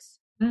charts.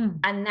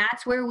 And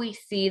that's where we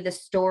see the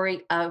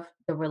story of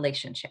the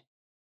relationship.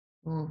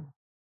 Ooh.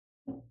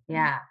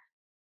 Yeah.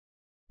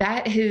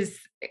 That is,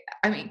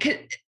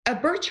 a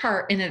birth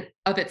chart in and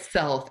of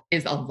itself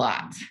is a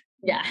lot.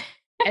 Yeah.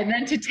 And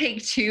then to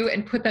take two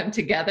and put them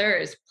together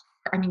is,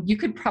 you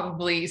could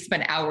probably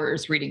spend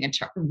hours reading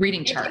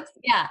charts.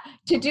 Yeah.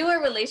 To do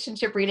a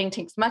relationship reading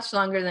takes much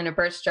longer than a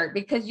birth chart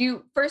because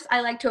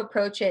I like to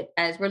approach it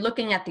as we're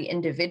looking at the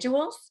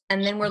individuals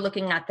and then we're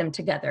looking at them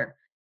together.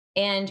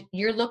 And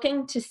you're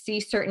looking to see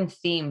certain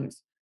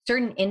themes,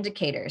 certain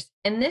indicators.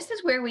 And this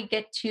is where we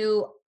get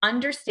to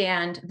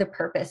understand the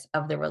purpose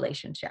of the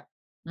relationship.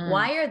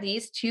 Why are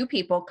these two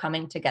people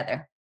coming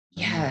together?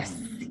 Yes.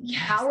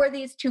 How are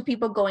these two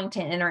people going to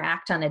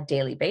interact on a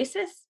daily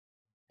basis?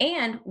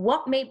 And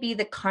what may be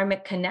the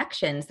karmic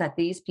connections that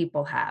these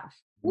people have?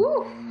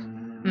 Woo.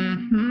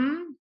 Mm-hmm.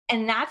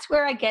 And that's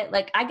where I get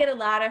a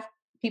lot of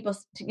people,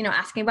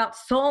 asking about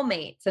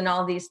soulmates and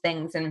all these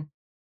things. And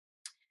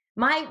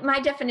my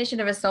definition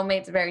of a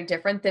soulmate is very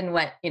different than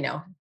what,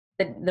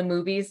 the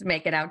movies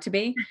make it out to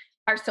be.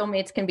 Our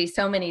soulmates can be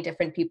so many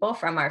different people,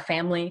 from our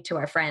family to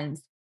our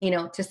friends,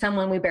 to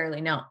someone we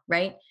barely know.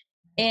 Right.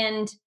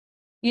 And,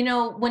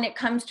 when it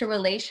comes to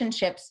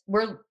relationships,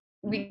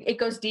 it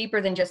goes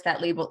deeper than just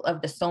that label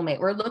of the soulmate.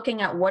 We're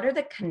looking at what are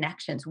the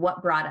connections,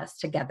 what brought us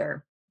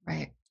together.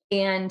 Right.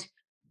 And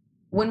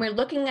when we're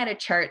looking at a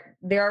chart,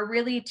 there are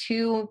really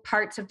two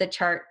parts of the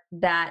chart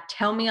that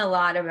tell me a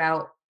lot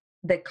about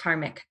the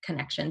karmic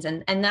connections.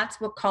 And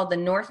that's what's called the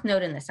North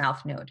Node and the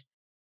South Node.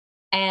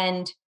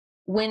 And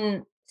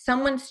when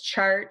someone's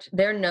chart,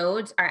 their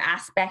nodes are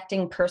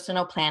aspecting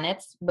personal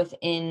planets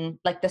within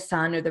like the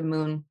sun or the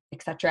moon,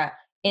 etc.,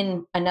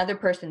 in another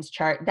person's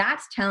chart,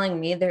 that's telling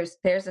me there's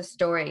a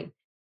story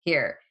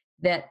here,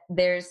 that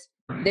there's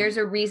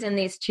a reason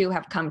these two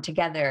have come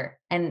together,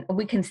 and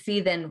we can see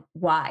then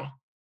why.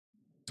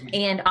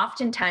 And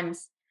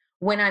oftentimes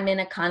when I'm in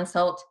a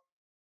consult,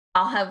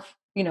 I'll have,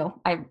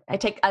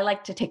 I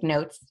like to take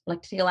notes, I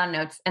like to take a lot of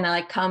notes, and I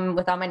like come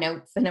with all my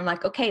notes and I'm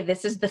like, okay,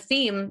 this is the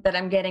theme that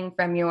I'm getting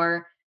from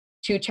your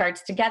two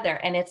charts together.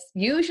 And it's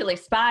usually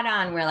spot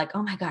on. We're like,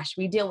 oh my gosh,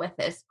 we deal with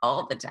this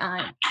all the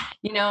time,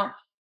 you know?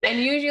 And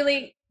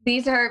usually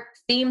these are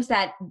themes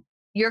that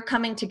you're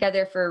coming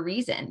together for a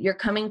reason. You're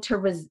coming to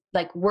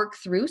work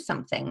through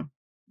something.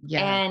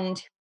 Yeah.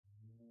 And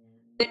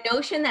the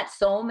notion that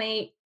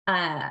soulmate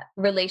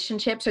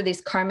relationships or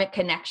these karmic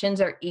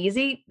connections are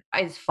easy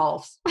is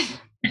false.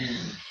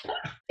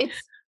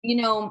 It's,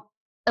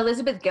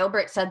 Elizabeth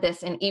Gilbert said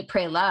this in Eat,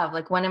 Pray, Love.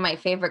 Like, one of my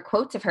favorite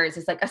quotes of hers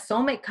is like, a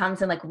soulmate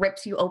comes and like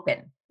rips you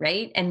open,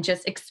 right? And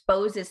just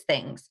exposes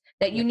things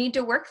that you need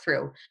to work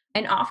through.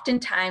 And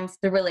oftentimes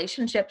the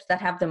relationships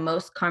that have the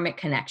most karmic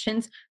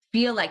connections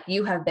feel like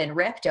you have been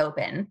ripped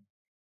open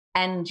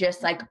and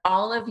just like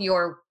all of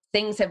your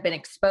things have been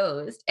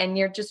exposed and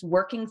you're just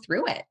working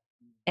through it.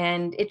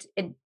 And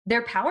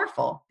they're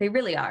powerful. They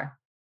really are.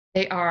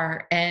 They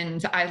are.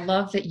 And I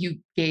love that you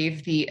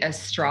gave the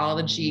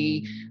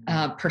astrology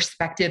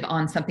perspective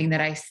on something that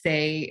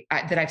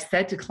that I've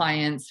said to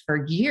clients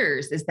for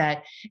years, is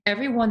that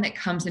everyone that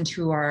comes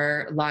into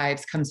our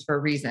lives comes for a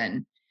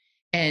reason.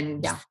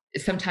 And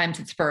sometimes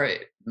it's for a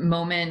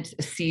moment,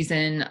 a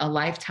season, a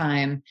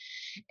lifetime.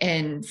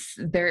 And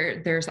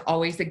there's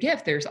always a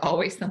gift. There's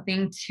always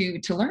something to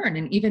learn.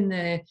 And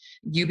even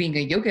you being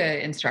a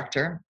yoga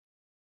instructor,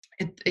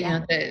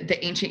 the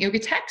ancient yoga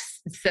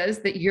text says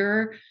that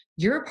your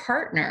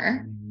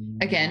partner,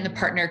 again, the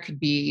partner could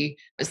be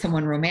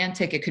someone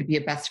romantic, it could be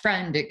a best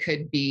friend, it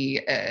could be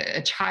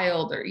a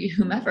child or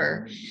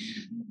whomever.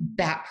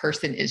 That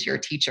person is your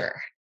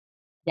teacher.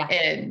 Yeah.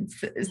 And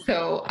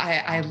so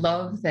I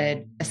love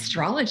that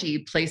astrology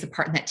plays a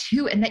part in that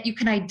too, and that you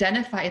can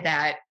identify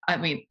that. I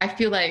mean, I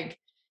feel like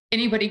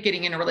anybody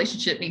getting in a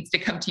relationship needs to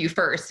come to you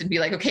first and be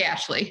like, okay,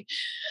 Ashley,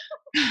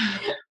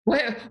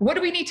 what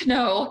do we need to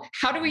know?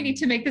 How do we need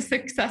to make this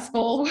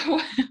successful?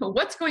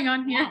 What's going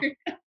on here?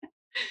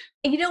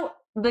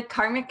 The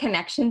karmic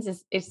connections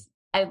is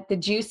the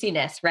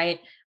juiciness, right?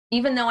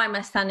 Even though I'm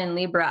a sun in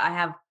Libra, I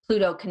have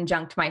Pluto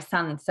conjunct my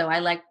sun. So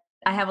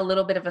I have a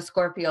little bit of a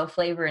Scorpio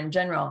flavor in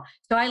general.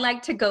 So I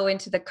like to go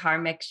into the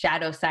karmic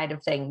shadow side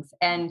of things,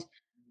 and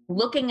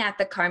looking at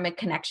the karmic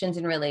connections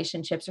in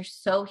relationships are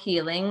so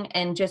healing,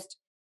 and just,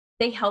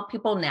 they help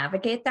people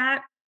navigate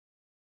that.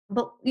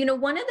 But,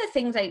 one of the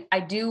things I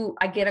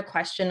get a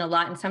question a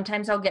lot, and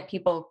sometimes I'll get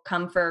people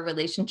come for a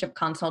relationship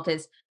consult,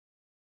 is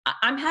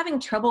I'm having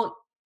trouble,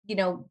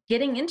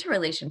 getting into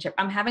relationship.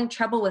 I'm having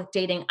trouble with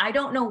dating. I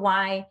don't know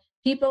why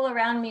people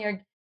around me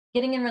are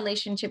getting in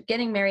relationship,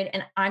 getting married,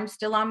 and I'm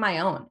still on my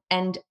own.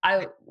 And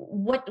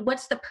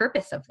what's the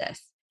purpose of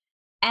this?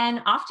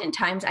 And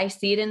oftentimes I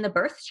see it in the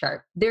birth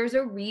chart. There's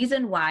a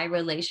reason why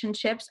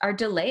relationships are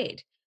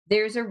delayed.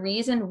 There's a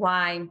reason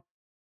why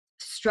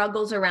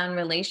struggles around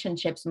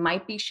relationships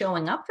might be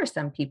showing up for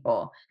some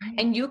people. Right.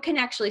 And you can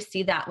actually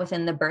see that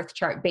within the birth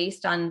chart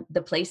based on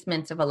the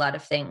placements of a lot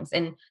of things.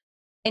 And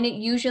it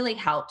usually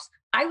helps.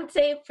 I would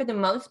say for the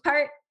most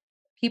part,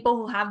 people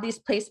who have these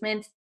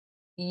placements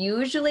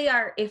usually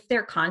are, if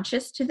they're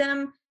conscious to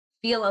them,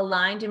 feel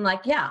aligned and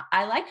like, yeah,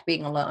 I like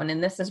being alone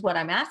and this is what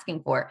I'm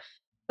asking for.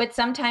 But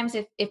sometimes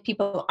if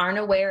people aren't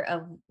aware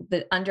of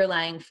the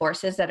underlying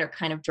forces that are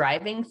kind of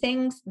driving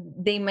things,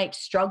 they might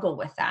struggle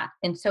with that.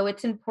 And so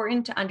it's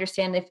important to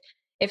understand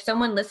if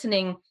someone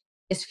listening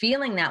is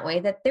feeling that way,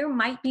 that there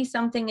might be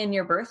something in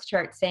your birth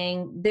chart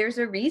saying there's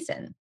a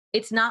reason.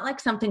 It's not like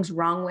something's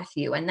wrong with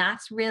you. And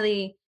that's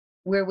really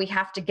where we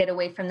have to get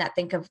away from that.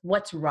 Think of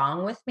what's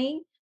wrong with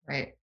me.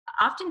 Right.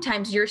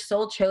 Oftentimes your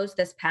soul chose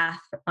this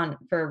path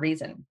for a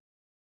reason.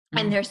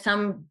 And there's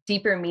some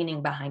deeper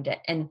meaning behind it.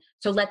 And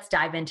so let's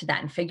dive into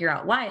that and figure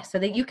out why, so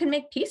that you can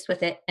make peace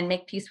with it and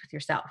make peace with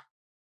yourself.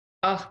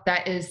 Oh,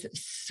 that is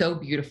so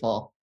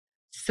beautiful.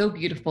 So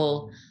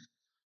beautiful.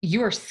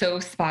 You are so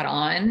spot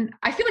on.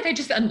 I feel like I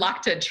just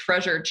unlocked a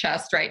treasure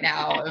chest right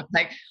now.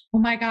 Like, oh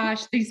my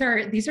gosh, these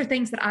are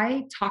things that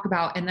I talk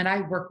about and that I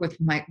work with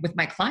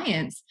my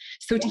clients.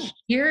 So to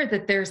hear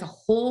that there's a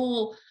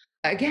whole,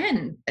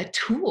 again, a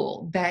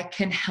tool that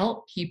can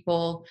help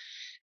people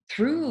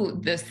through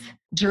this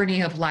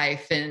journey of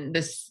life and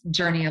this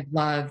journey of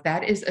love,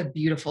 that is a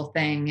beautiful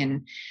thing.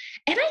 And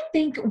I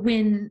think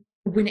when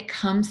it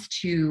comes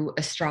to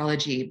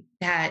astrology,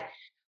 that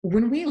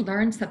when we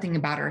learn something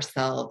about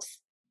ourselves,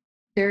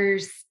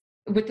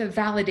 with the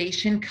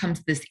validation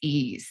comes this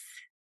ease.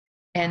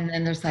 And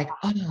then there's like,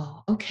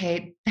 oh,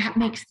 okay, that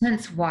makes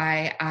sense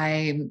why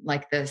I'm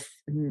like this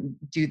and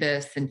do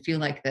this and feel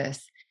like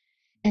this.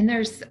 And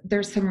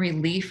there's some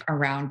relief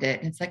around it.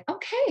 And it's like,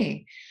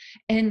 okay.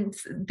 And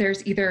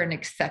there's either an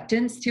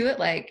acceptance to it,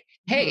 like,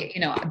 hey,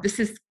 this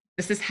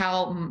is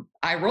how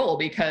I roll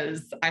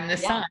because I'm the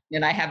sun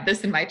and I have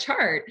this in my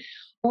chart.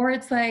 Or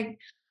it's like,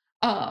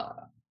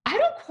 I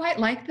don't quite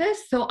like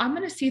this, so I'm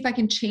going to see if I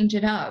can change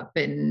it up.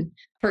 And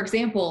for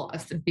example,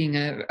 us being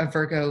a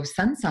Virgo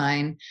sun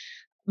sign,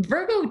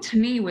 Virgo to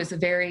me was a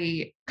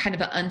very kind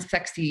of an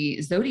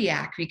unsexy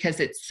zodiac because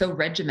it's so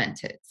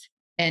regimented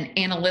and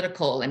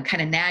analytical and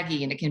kind of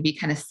naggy, and it can be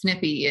kind of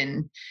snippy.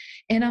 And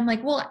I'm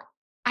like, well,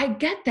 I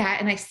get that.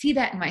 And I see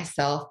that in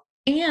myself.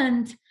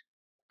 And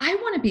I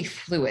want to be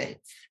fluid.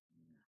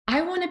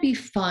 I want to be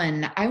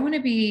fun. I want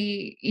to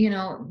be,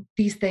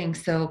 these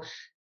things. So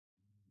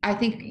I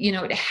think,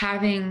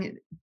 having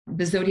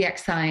the zodiac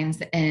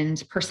signs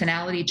and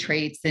personality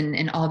traits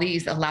and all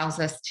these allows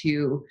us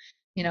to,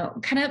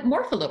 kind of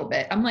morph a little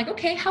bit. I'm like,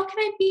 okay, how can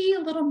I be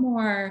a little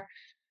more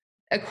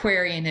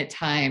Aquarian at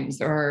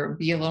times or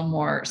be a little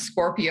more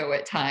Scorpio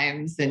at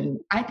times? And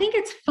I think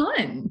it's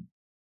fun.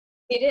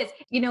 It is.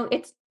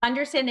 It's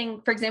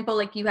understanding, for example,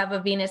 like you have a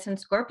Venus and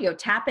Scorpio,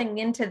 tapping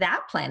into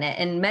that planet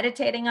and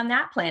meditating on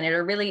that planet,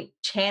 or really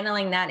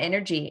channeling that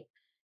energy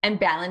and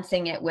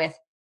balancing it with,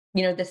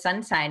 the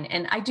sun sign.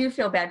 And I do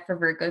feel bad for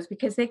Virgos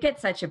because they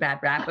get such a bad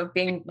rap of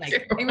being like,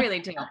 they really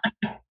do.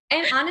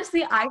 And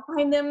honestly, I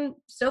find them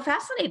so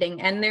fascinating,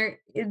 and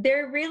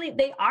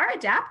they are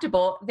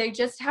adaptable. They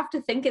just have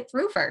to think it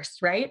through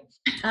first. Right.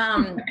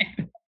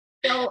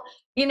 So,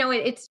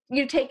 it's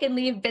you take and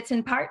leave bits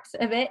and parts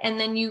of it, and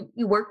then you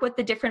work with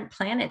the different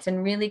planets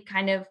and really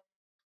kind of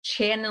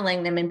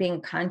channeling them and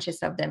being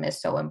conscious of them is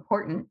so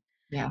important.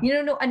 Yeah.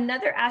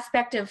 Another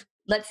aspect of,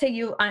 let's say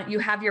you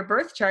have your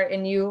birth chart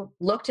and you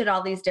looked at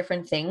all these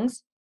different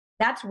things.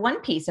 That's one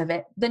piece of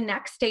it. The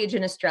next stage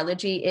in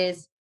astrology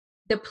is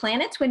the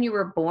planets when you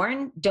were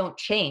born don't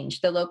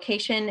change. The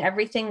location,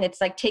 everything,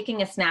 it's like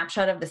taking a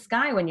snapshot of the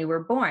sky when you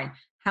were born.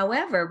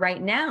 However,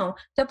 right now,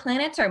 the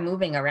planets are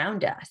moving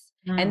around us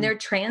and they're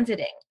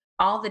transiting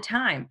all the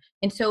time.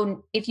 And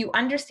so if you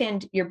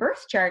understand your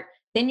birth chart,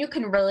 then you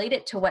can relate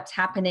it to what's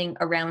happening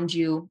around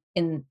you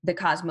in the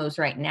cosmos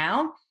right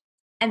now.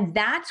 And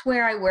that's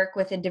where I work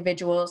with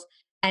individuals.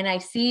 And I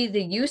see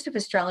the use of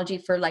astrology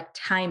for like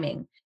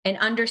timing and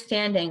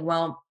understanding,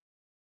 well,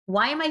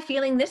 why am I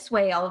feeling this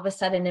way all of a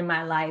sudden in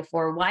my life?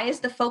 Or why is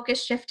the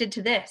focus shifted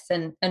to this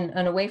and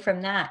away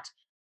from that?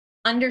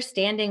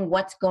 Understanding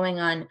what's going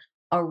on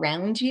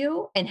around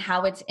you and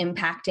how it's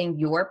impacting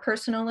your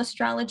personal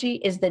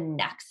astrology is the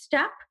next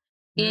step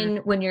in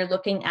when you're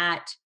looking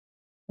at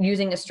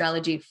using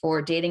astrology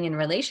for dating and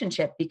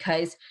relationship,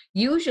 because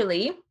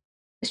usually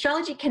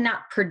astrology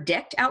cannot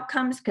predict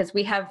outcomes because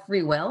we have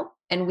free will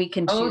and we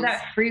can choose. Oh,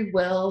 that free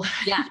will.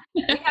 Yeah,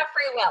 we have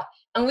free will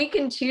and we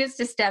can choose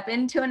to step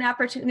into an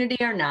opportunity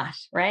or not,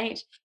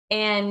 right?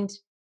 And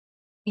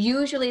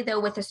usually though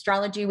with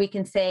astrology, we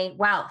can say,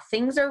 wow,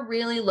 things are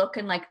really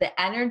looking like the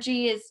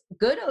energy is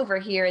good over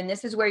here. And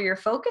this is where your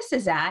focus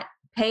is at.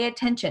 Pay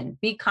attention,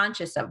 be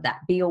conscious of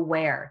that, be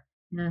aware,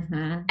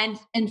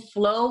 and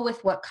flow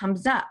with what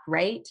comes up,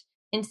 right?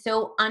 And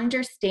so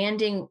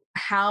understanding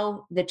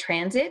how the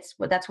transits,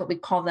 well, that's what we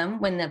call them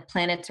when the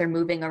planets are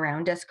moving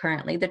around us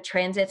currently, the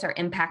transits are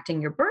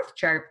impacting your birth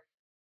chart,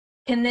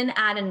 can then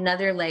add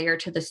another layer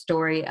to the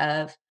story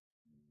of,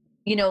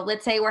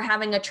 let's say we're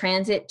having a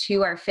transit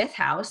to our fifth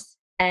house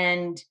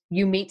and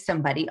you meet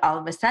somebody all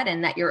of a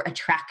sudden that you're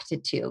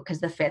attracted to,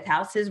 because the fifth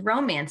house is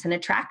romance and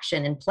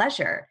attraction and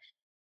pleasure.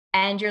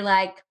 And you're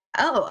like,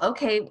 oh,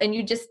 okay. And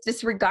you just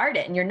disregard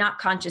it and you're not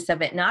conscious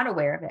of it, not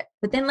aware of it.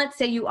 But then let's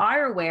say you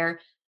are aware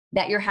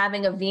that you're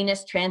having a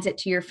Venus transit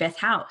to your fifth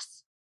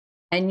house.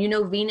 And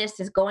Venus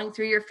is going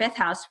through your fifth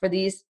house for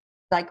these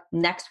like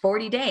next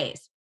 40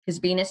 days, because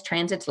Venus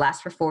transits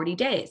last for 40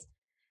 days.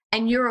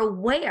 And you're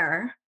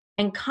aware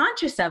and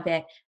conscious of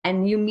it.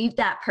 And you meet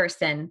that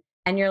person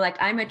and you're like,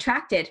 I'm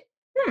attracted.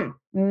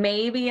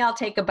 Maybe I'll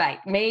take a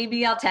bite.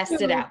 Maybe I'll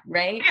test it out.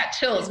 Right. I got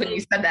chills when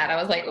you said that.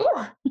 I was like,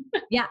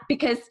 ooh. Yeah,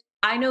 because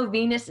I know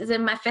Venus is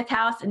in my fifth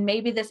house and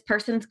maybe this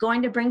person's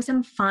going to bring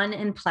some fun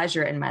and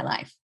pleasure in my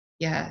life.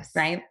 Yes.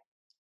 Right.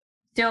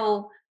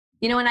 So,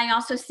 and I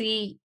also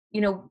see,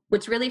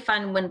 what's really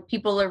fun when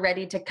people are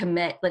ready to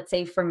commit, let's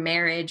say for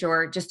marriage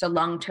or just a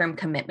long-term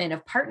commitment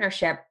of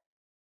partnership,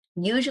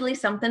 usually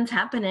something's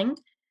happening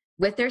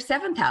with their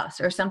seventh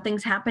house or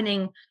something's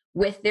happening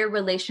with their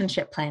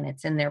relationship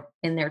planets in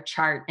their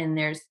chart. And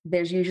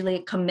there's usually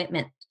a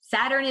commitment.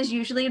 Saturn is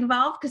usually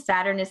involved because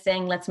Saturn is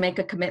saying, let's make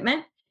a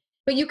commitment.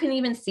 But you can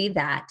even see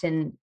that.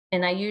 And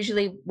I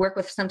usually work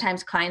with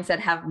sometimes clients that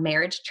have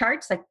marriage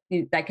charts. Like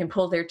I can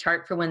pull their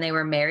chart for when they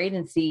were married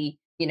and see,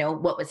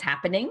 what was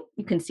happening.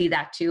 You can see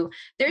that too.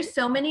 There's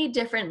so many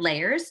different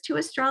layers to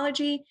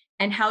astrology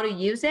and how to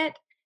use it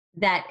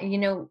that,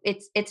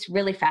 it's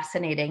really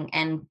fascinating.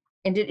 And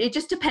it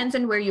just depends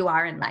on where you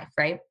are in life,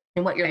 right?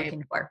 And what you're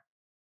looking for.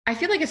 I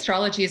feel like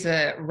astrology is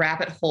a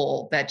rabbit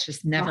hole that's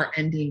just never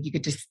ending. You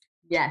could just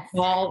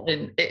fall,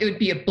 and it would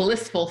be a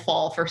blissful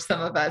fall for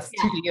some of us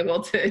to be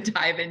able to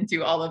dive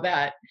into all of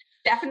that.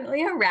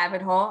 Definitely a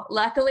rabbit hole.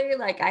 Luckily,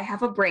 like I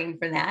have a brain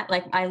for that.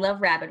 Like I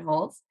love rabbit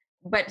holes,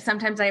 but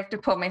sometimes I have to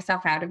pull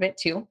myself out of it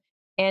too.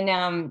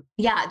 And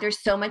there's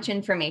so much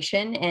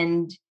information,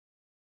 and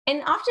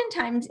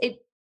oftentimes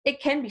it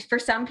can be, for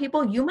some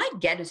people, you might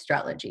get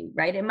astrology,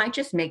 right? It might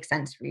just make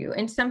sense for you.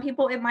 And some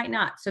people it might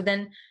not. So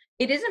then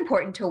it is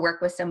important to work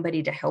with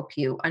somebody to help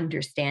you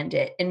understand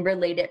it and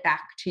relate it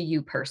back to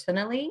you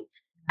personally.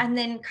 And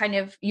then kind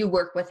of you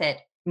work with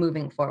it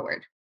moving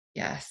forward.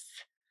 Yes.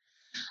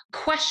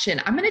 Question.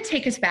 I'm going to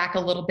take us back a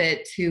little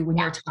bit to when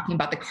you were talking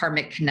about the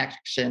karmic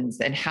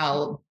connections and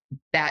how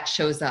that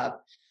shows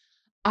up.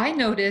 I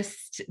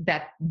noticed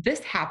that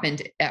this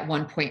happened at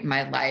one point in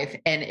my life,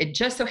 and it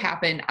just so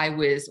happened I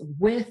was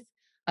with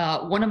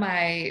one of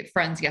my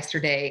friends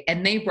yesterday,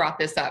 and they brought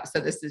this up.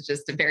 So this is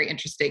just very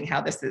interesting how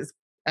this is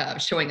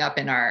showing up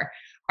in our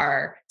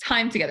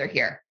time together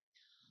here.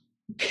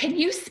 Can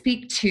you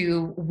speak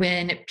to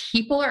when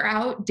people are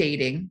out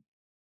dating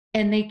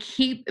and they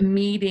keep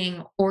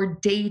meeting or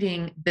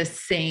dating the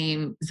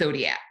same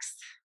zodiacs?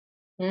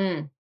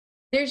 Mm.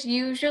 There's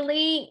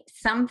usually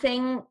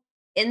something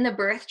in the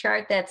birth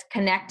chart that's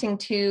connecting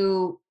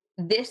to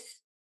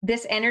this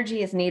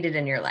energy is needed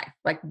in your life.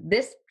 Like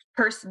this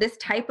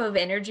type of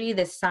energy,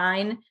 this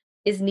sign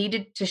is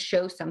needed to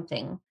show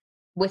something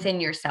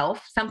within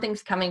yourself.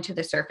 Something's coming to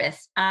the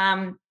surface.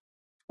 And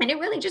it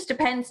really just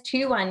depends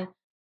too on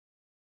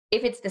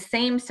if it's the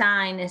same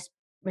sign as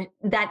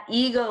that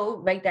ego,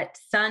 right? That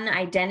sun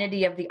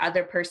identity of the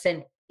other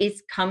person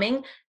is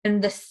coming.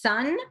 And the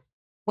sun,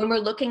 when we're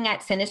looking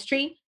at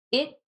synastry,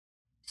 it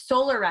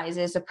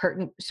solarizes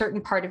a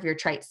certain part of your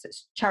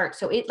chart.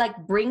 So it like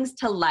brings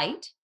to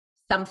light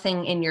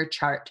something in your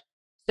chart.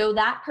 So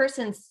that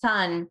person's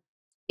sun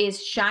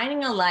is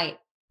shining a light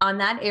on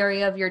that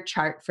area of your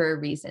chart for a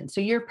reason.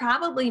 So you're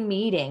probably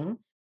meeting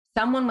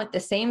someone with the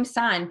same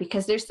sign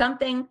because there's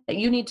something that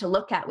you need to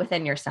look at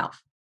within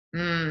yourself.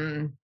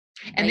 Mm.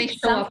 And Right? they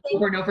show up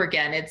over and over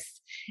again.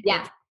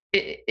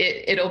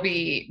 It'll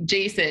be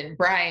Jason,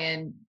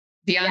 Brian,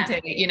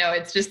 Deontay,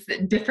 it's just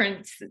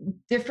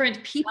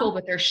different people,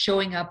 but they're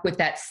showing up with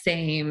that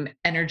same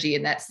energy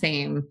and that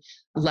same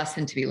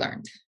lesson to be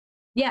learned.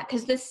 Yeah,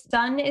 because the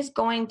sun is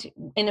going to,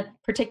 in a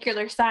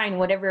particular sign,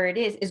 whatever it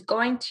is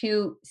going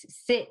to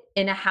sit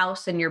in a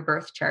house in your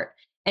birth chart.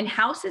 And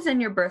houses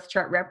in your birth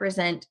chart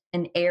represent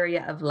an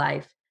area of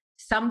life,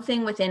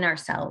 something within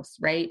ourselves,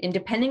 right? And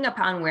depending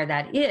upon where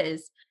that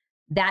is,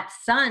 that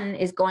sun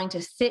is going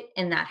to sit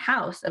in that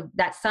house of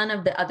that sun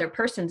of the other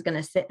person is going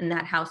to sit in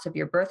that house of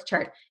your birth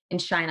chart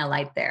and shine a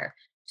light there.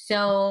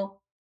 So,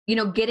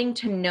 getting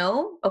to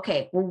know,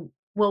 okay, well,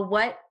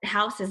 what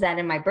house is that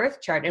in my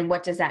birth chart? And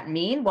what does that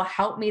mean? Will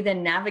help me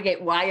then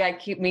navigate why I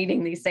keep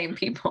meeting these same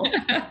people.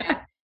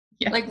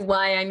 Yes. Like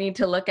why I need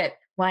to look at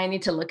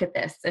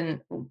this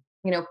and,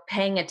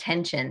 paying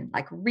attention,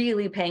 like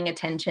really paying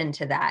attention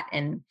to that.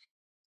 And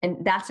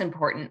that's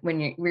important when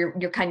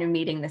you're kind of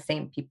meeting the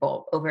same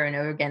people over and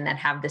over again that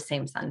have the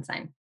same sun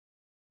sign.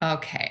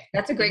 Okay.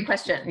 That's a great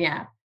question.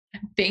 Yeah.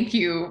 Thank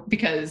you.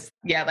 Because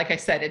like I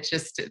said, it's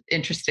just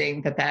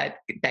interesting that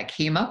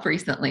came up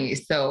recently.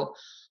 So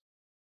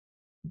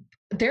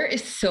there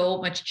is so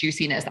much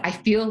juiciness. I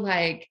feel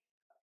like,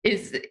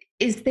 is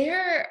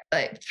there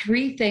like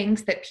 3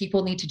 things that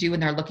people need to do when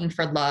they're looking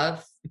for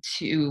love,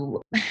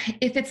 to,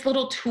 if it's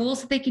little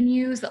tools that they can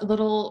use,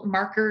 little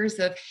markers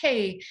of,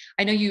 hey,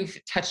 I know you've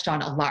touched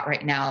on a lot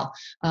right now.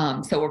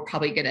 So we're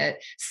probably going to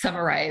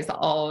summarize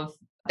all of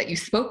that you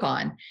spoke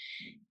on.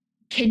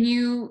 Can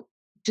you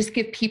just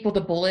give people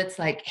the bullets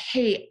like,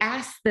 hey,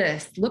 ask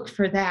this, look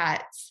for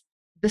that.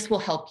 This will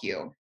help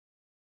you.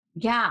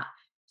 Yeah.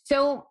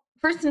 So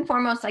first and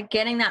foremost, like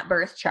getting that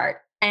birth chart.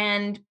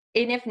 And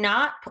if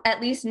not,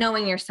 at least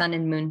knowing your sun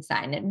and moon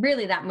sign, and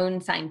really that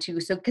moon sign too.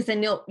 So, because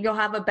then you'll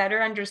have a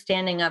better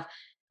understanding of,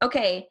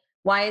 okay,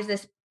 why is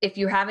this, if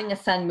you're having a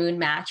sun moon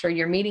match or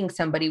you're meeting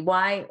somebody,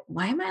 why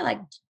am I like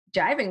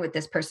jiving with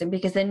this person?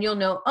 Because then you'll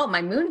know, oh,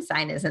 my moon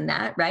sign is in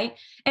that, right?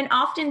 And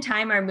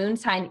oftentimes our moon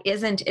sign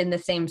isn't in the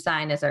same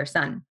sign as our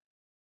sun.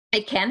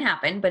 It can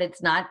happen, but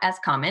it's not as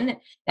common.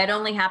 That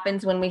only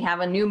happens when we have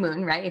a new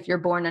moon, right? If you're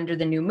born under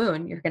the new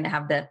moon, you're going to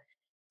have the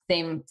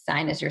same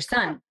sign as your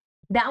sun.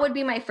 That would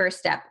be my first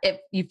step.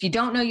 If you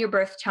don't know your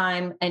birth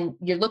time and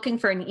you're looking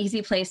for an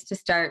easy place to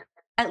start,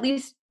 at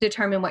least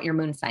determine what your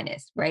moon sign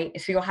is, right?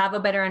 So you'll have a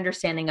better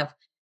understanding of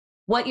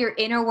what your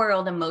inner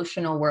world,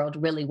 emotional world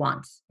really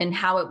wants and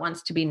how it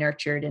wants to be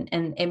nurtured.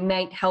 And it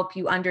might help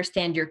you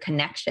understand your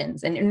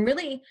connections. And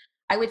really,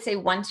 I would say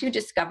once you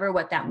discover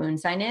what that moon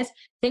sign is,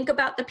 think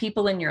about the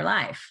people in your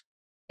life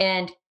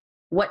and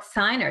what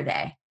sign are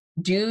they?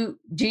 Do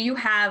you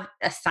have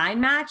a sign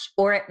match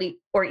or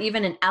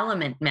even an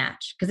element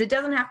match? Because it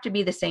doesn't have to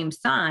be the same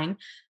sign.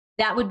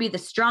 That would be the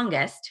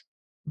strongest.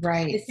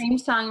 Right. The same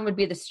sign would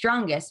be the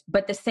strongest,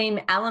 but the same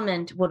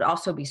element would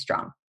also be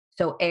strong.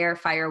 So air,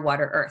 fire,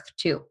 water, earth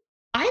too.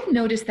 I've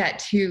noticed that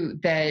too,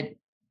 that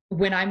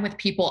when I'm with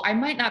people, I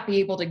might not be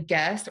able to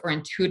guess or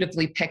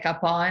intuitively pick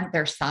up on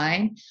their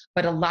sign,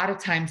 but a lot of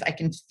times I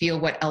can feel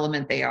what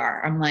element they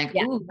are. I'm like,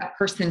 ooh, that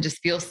person just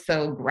feels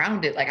so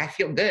grounded. Like I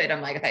feel good.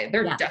 I'm like, okay,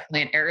 they're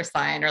definitely an air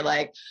sign, or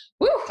like,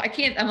 woo, I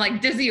can't, I'm like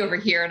dizzy over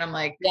here. And I'm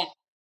like,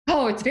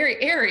 oh, it's very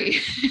airy.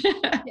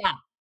 Yeah.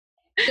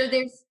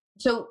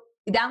 So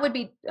that would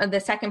be the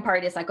second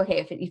part is like,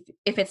 okay,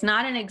 if it's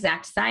not an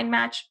exact sign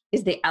match,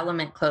 is the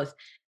element close?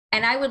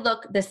 And I would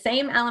look the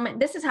same element.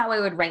 This is how I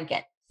would rank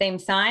it. Same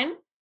sign,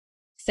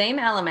 same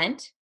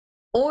element,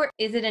 or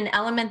is it an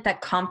element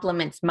that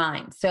complements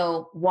mine?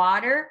 So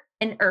water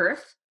and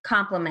earth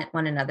complement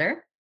one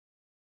another.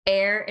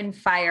 Air and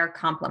fire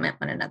complement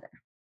one another.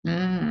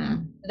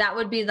 Mm. That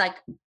would be like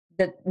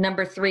the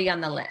number 3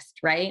 on the list,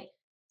 right?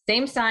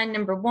 Same sign,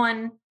 number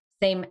 1,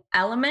 same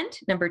element.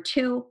 Number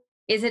 2,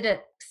 is it a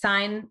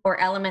sign or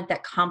element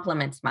that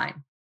complements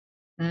mine?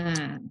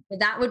 Mm. So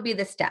that would be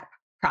the step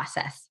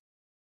process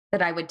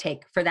that I would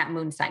take for that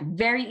moon sign.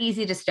 Very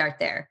easy to start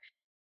there.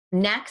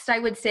 Next, I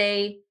would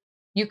say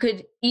you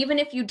could, even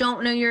if you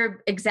don't know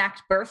your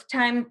exact birth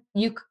time,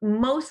 you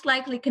most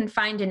likely can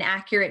find an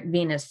accurate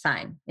Venus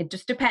sign. It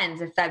just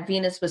depends if that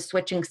Venus was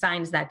switching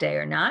signs that day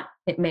or not.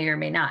 It may or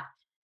may not.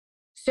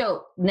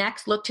 So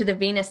next, look to the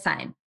Venus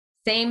sign.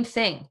 Same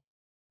thing,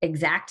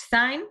 exact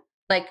sign,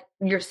 like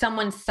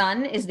someone's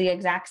sun is the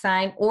exact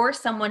sign, or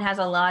someone has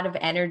a lot of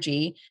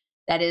energy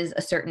that is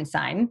a certain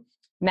sign,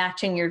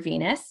 matching your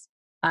Venus,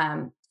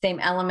 same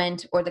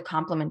element or the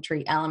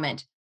complementary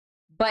element.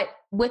 But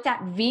with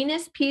that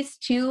Venus piece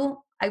too,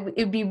 it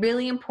would be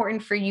really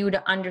important for you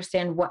to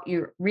understand what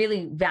you're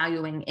really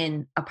valuing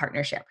in a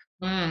partnership.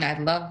 I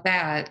love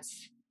that.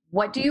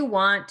 What do you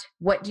want?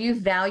 What do you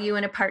value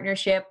in a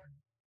partnership?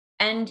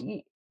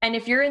 And and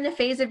if you're in the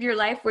phase of your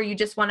life where you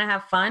just want to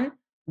have fun,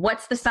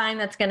 what's the sign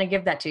that's going to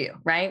give that to you,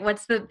 right?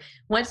 What's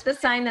the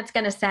sign that's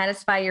going to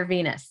satisfy your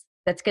Venus?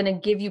 That's going to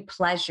give you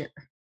pleasure,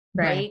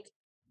 right?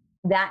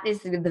 That is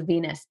the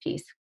Venus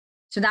piece.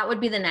 So that would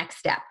be the next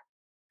step.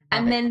 Love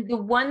And it. then the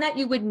one that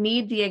you would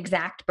need the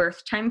exact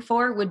birth time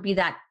for would be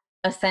that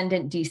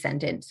ascendant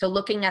descendant. So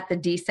looking at the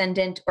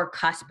descendant or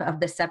cusp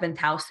of the 7th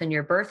house in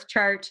your birth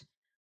chart,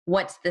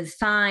 what's the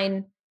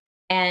sign?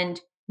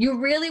 And you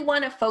really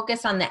want to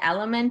focus on the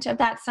element of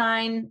that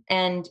sign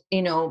and,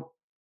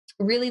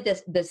 really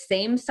the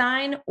same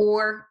sign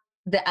or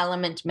the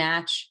element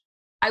match.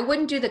 I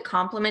wouldn't do the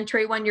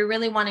complementary one. You're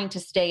really wanting to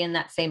stay in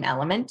that same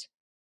element.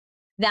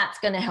 That's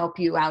going to help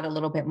you out a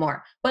little bit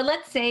more. But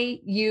let's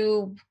say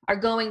you are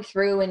going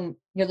through and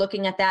you're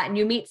looking at that and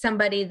you meet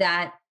somebody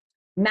that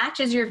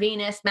matches your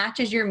Venus,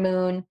 matches your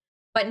moon,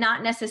 but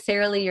not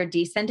necessarily your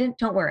descendant.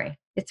 Don't worry.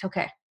 It's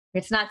okay.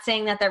 It's not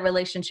saying that that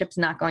relationship's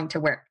not going to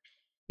work,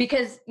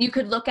 because you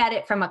could look at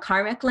it from a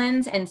karmic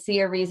lens and see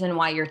a reason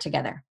why you're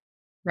together.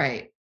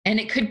 Right. And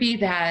it could be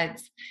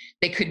that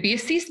they could be a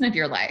season of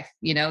your life.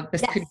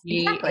 This Yes, could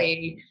be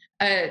exactly.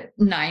 a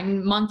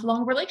 9-month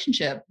long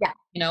relationship. Yeah.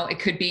 It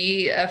could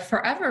be a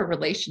forever Yeah.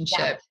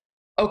 relationship.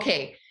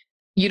 Okay.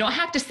 You don't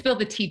have to spill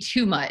the tea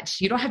too much.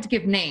 You don't have to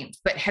give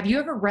names, but have you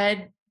ever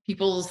read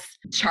people's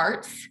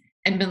charts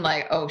and been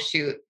like, oh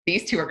shoot,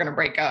 these two are going to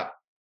break up?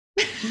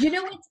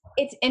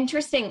 It's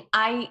interesting.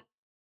 I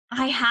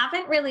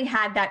haven't really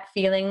had that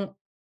feeling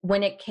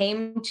when it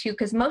came to,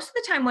 because most of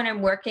the time when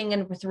I'm working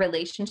and with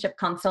relationship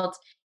consults,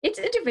 it's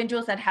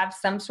individuals that have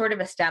some sort of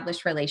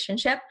established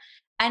relationship.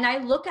 And I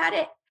look at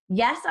it,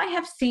 yes, I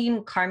have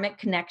seen karmic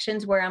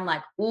connections where I'm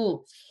like,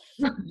 ooh,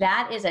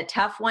 that is a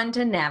tough one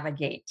to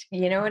navigate.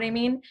 You know what I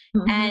mean?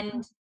 Mhm.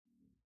 And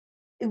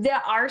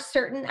there are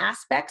certain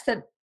aspects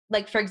that,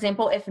 like, for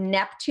example, if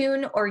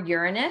Neptune or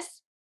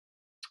Uranus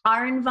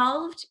are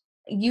involved,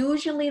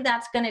 usually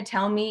that's going to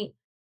tell me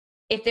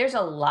if there's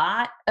a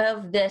lot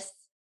of this,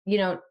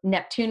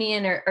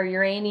 Neptunian or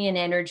Uranian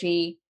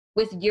energy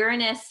with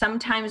Uranus,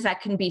 sometimes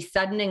that can be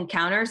sudden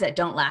encounters that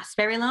don't last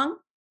very long.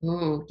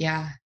 Ooh,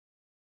 yeah.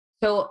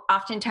 So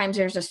oftentimes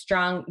there's a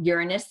strong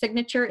Uranus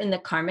signature in the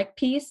karmic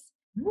piece.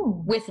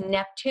 Ooh. With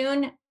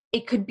Neptune,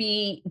 it could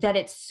be that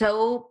it's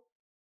so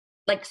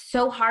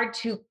hard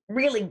to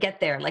really get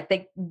there.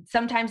 Like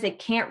sometimes they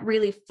can't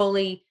really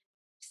fully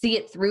see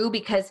it through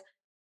because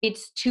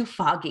it's too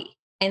foggy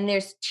and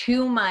there's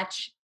too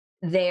much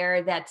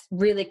there that's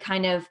really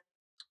kind of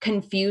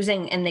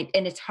confusing and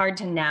it's hard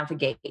to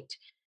navigate.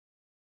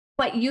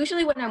 But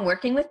usually when I'm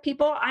working with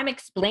people, I'm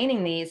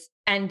explaining these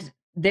and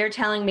they're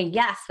telling me,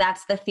 yes,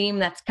 that's the theme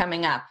that's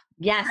coming up.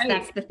 Yes,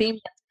 that's Right. the theme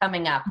that's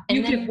coming up. You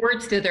And give then,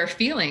 words to their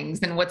feelings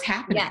and what's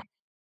happening. yeah,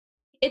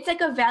 it's like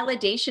a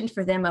validation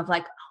for them of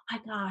like, oh my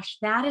gosh,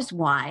 that is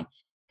why.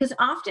 Because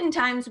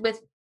oftentimes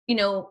with,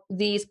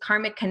 these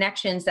karmic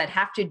connections that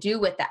have to do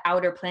with the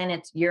outer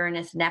planets,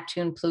 Uranus,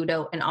 Neptune,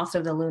 Pluto, and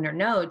also the lunar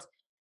nodes,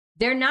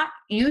 they're not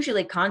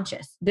usually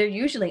conscious. They're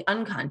usually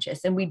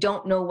unconscious and we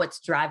don't know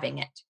what's driving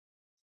it.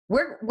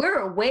 We're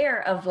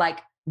aware of like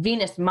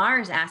Venus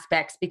Mars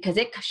aspects because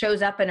it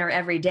shows up in our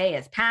everyday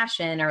as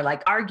passion or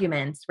like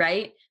arguments,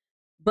 right?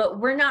 But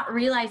we're not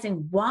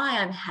realizing why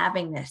I'm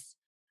having this.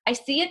 I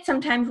see it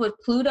sometimes with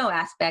Pluto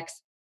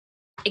aspects,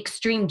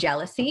 extreme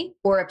jealousy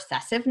or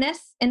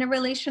obsessiveness in a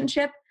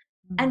relationship.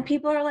 And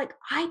people are like,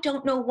 I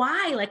don't know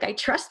why. Like, I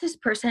trust this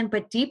person,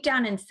 but deep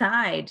down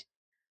inside,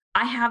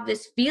 I have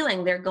this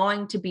feeling they're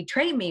going to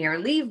betray me or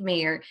leave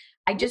me, or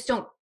I just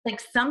don't,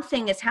 like,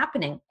 something is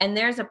happening. And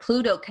there's a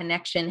Pluto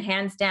connection,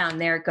 hands down,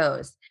 there it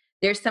goes.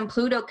 There's some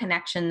Pluto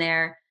connection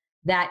there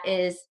that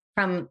is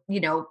from,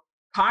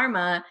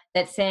 karma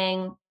that's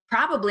saying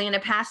probably in a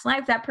past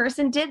life, that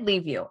person did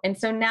leave you. And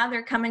so now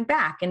they're coming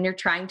back and you're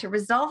trying to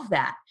resolve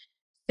that.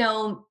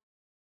 So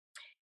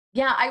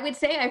yeah, I would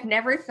say I've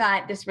never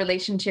thought this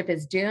relationship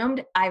is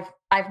doomed.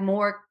 I've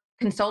more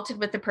consulted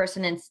with the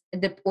person and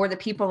the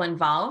people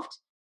involved,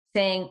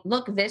 saying,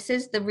 "Look, this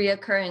is the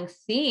reoccurring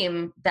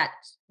theme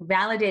that's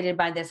validated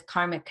by this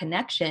karmic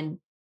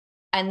connection."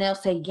 And they'll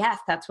say, "Yes,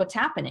 that's what's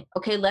happening.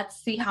 Okay, let's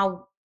see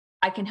how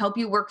I can help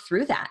you work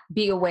through that.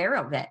 Be aware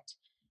of it."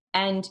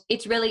 And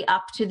it's really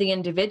up to the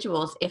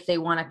individuals if they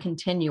want to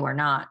continue or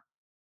not.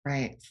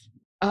 Right.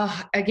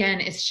 Oh, again,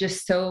 it's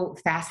just so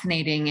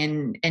fascinating.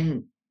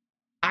 And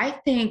I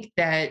think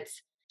that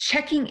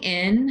checking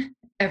in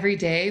every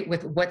day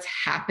with what's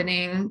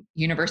happening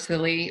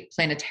universally,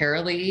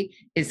 planetarily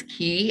is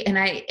key.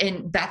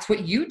 And that's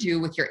what you do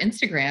with your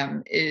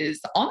Instagram is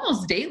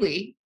almost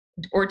daily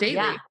or Yeah.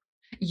 daily.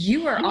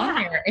 You are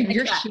on Yeah. there and I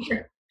you're try.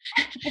 sharing,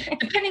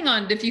 depending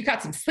on if you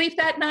got some sleep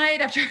that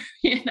night after,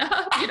 you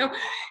Yeah.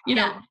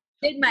 know,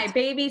 Did my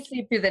baby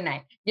sleep through the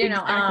night?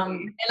 exactly.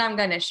 And I'm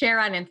going to share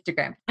on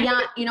Instagram. I think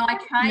Yeah. it's I important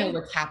to know try.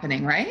 what's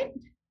happening, right?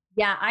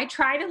 Yeah, I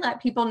try to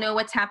let people know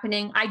what's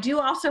happening. I do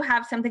also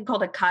have something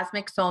called a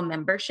Cosmic Soul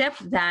membership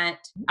that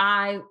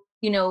I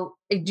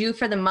do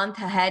for the month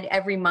ahead.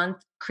 Every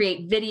month,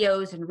 create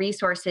videos and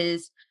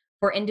resources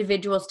for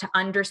individuals to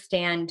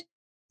understand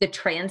the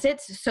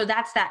transits. So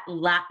that's that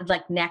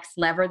like next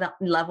level, the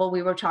level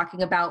we were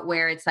talking about,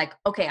 where it's like,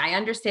 okay, I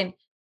understand.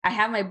 I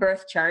have my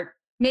birth chart.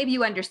 Maybe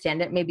you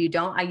understand it, maybe you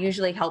don't. I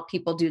usually help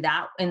people do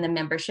that in the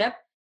membership.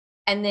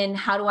 And then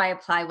how do I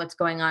apply what's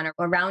going on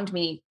around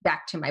me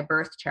back to my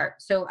birth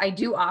chart? So I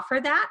do offer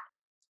that.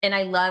 And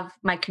I love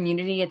my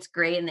community. It's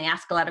great. And they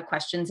ask a lot of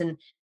questions. And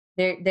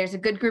there's a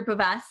good group of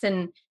us.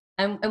 And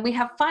we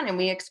have fun and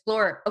we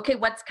explore, okay,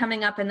 what's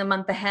coming up in the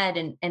month ahead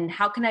and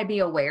how can I be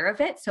aware of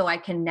it so I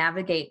can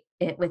navigate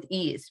it with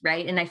ease,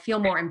 right? And I feel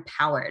more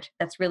empowered.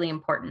 That's really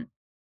important.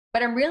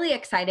 But I'm really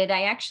excited.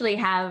 I actually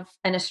have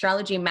an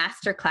astrology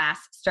masterclass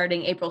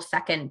starting April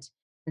 2nd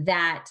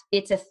that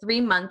it's a 3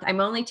 month. I'm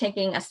only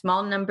taking a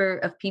small number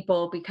of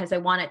people because I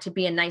want it to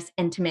be a nice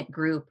intimate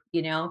group,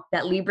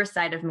 that Libra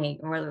side of me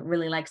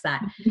really likes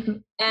that.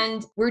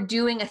 And we're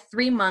doing a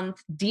 3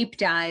 month deep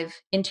dive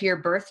into your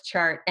birth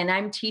chart. And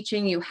I'm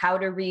teaching you how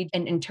to read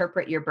and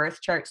interpret your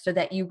birth chart so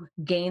that you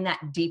gain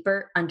that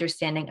deeper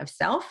understanding of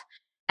self.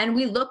 And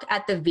we look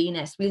at the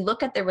Venus, we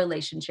look at the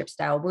relationship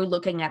style, we're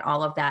looking at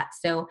all of that.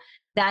 So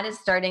that is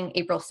starting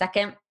April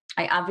 2nd.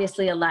 I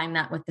obviously align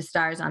that with the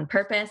stars on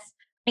purpose.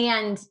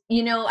 And,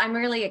 I'm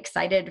really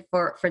excited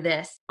for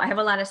this. I have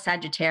a lot of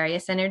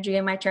Sagittarius energy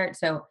in my chart.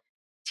 So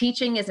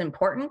teaching is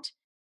important.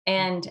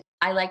 And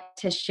I like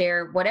to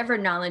share whatever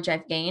knowledge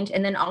I've gained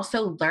and then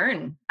also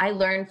learn. I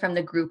learn from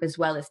the group as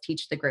well as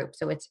teach the group.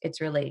 So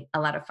it's really a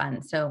lot of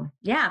fun. So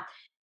yeah,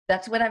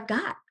 that's what I've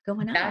got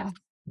going That's on.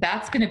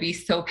 that's going to be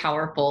so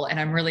powerful. And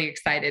I'm really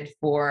excited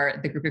for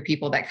the group of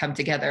people that come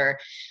together.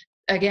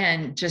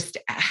 Again, just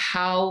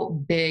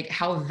how big,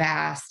 how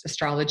vast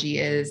astrology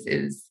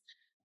is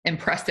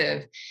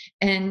impressive.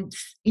 And,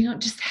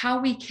 just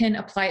how we can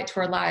apply it to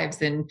our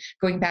lives. And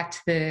going back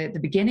to the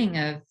beginning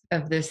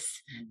of the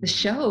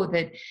show,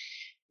 that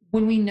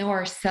when we know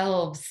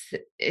ourselves,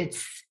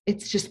 it's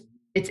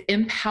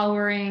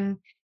empowering,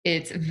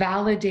 it's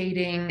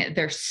validating.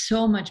 There's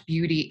so much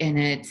beauty in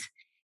it.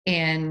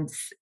 And,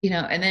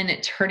 and then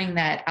it turning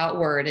that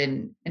outward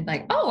and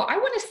like, oh, I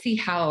want to see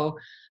how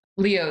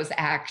Leos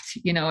act,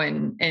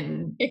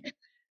 in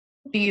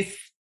these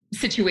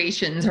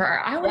situations,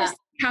 or I want to Yeah. see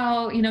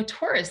how,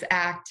 Taurus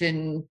act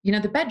in,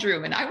 the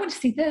bedroom, and I want to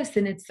see this.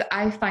 And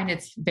I find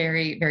it's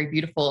very, very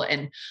beautiful.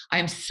 And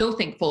I'm so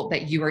thankful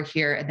that you are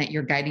here and that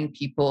you're guiding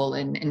people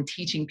and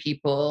teaching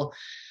people.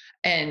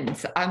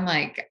 And I'm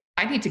like,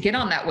 I need to get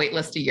on that wait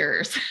list of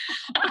yours.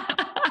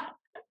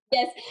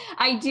 Yes,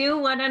 I do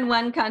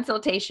one-on-one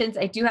consultations.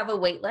 I do have a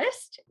wait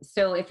list.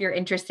 So if you're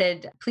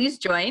interested, please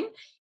join.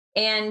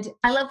 And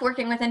I love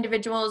working with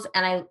individuals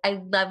and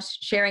I love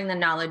sharing the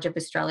knowledge of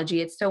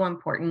astrology. It's so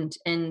important.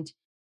 And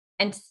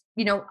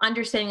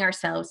understanding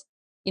ourselves,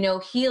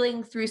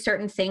 healing through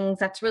certain things.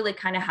 That's really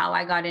kind of how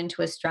I got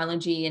into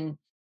astrology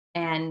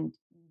and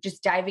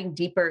just diving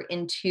deeper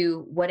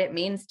into what it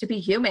means to be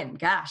human.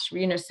 Gosh,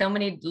 so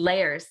many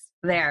layers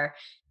there.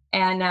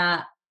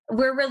 And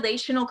we're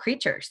relational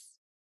creatures.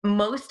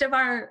 Most of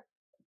our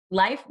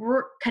life,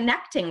 we're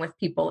connecting with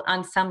people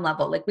on some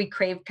level. Like we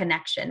crave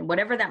connection,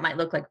 whatever that might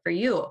look like for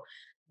you.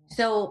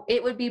 So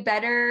it would be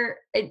better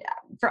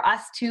for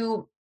us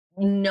to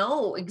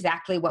know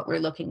exactly what we're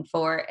looking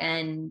for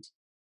and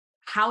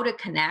how to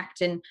connect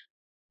and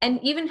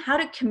even how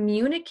to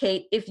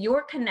communicate if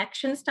your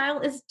connection style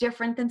is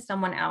different than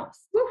someone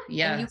else. Whew, And you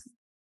yes.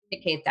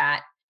 communicate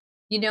that.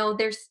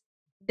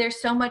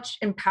 There's so much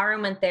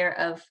empowerment there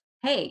of,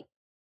 hey,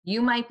 you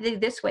might be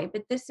this way,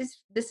 but this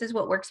is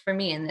what works for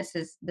me and this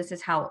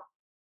is how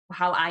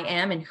I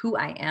am and who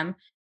I am,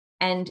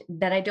 and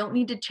that I don't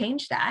need to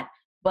change that,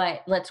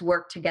 but let's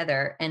work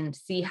together and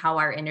see how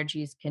our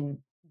energies can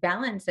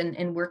balance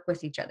and work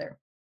with each other.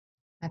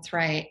 That's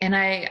right. And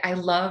I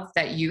love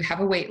that you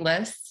have a wait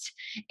list.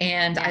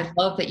 And Yeah. I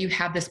love that you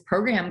have this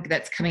program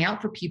that's coming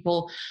out for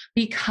people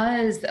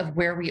because of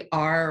where we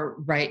are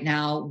right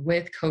now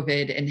with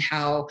COVID and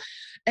how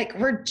like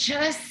we're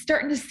just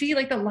starting to see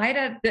like the light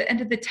at the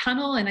end of the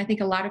tunnel. And I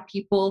think a lot of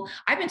people,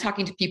 I've been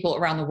talking to people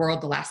around the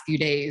world the last few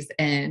days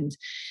and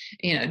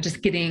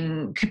just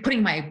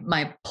putting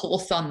my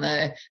pulse on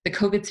the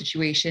COVID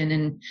situation.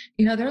 And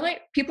they're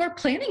like, people are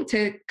planning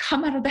to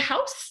come out of the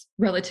house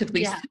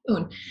relatively Yeah.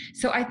 soon.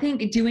 So I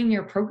think doing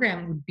your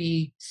program would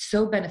be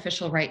so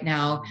beneficial right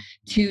now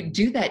to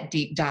do that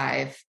deep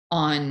dive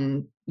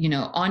on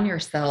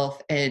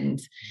yourself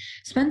and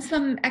spend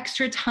some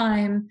extra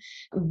time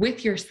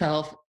with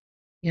yourself.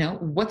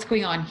 What's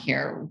going on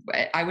here.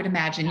 I would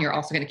imagine you're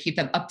also going to keep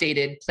them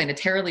updated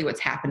planetarily what's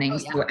happening. Oh,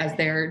 yeah. So as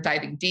they're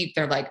diving deep,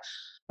 they're like,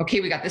 okay,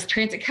 we got this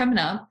transit coming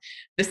up.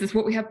 This is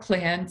what we have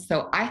planned.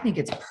 So I think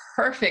it's a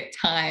perfect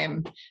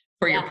time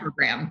for your Yeah.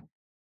 program.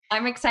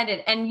 I'm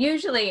excited. And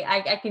usually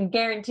I can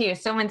guarantee you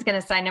someone's going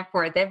to sign up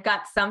for it. They've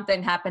got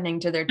something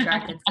happening to their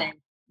chart that's saying,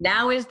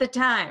 now is the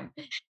time.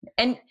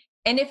 And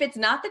if it's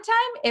not the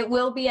time, it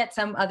will be at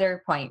some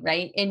other point,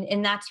 right?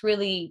 And that's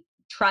really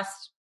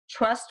trust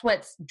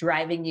what's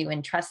driving you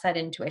and trust that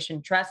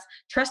intuition, trust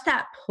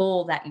that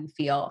pull that you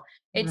feel.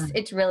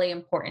 It's really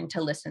important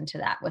to listen to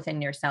that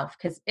within yourself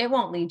because it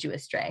won't lead you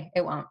astray.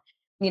 It won't.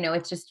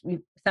 It's just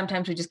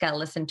sometimes we just got to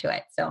listen to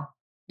it. So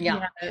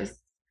yeah. Yes.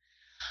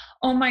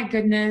 Oh my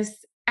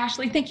goodness.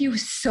 Ashley, thank you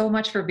so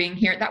much for being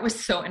here. That was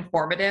so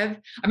informative.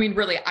 I mean,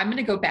 really, I'm going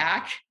to go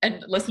back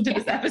and listen to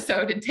this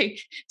episode and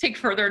take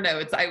further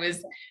notes. I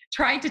was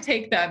trying to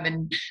take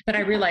them, but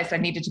I realized I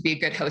needed to be a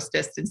good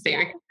hostess and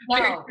stay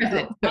very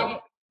present. So.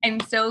 I'm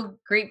so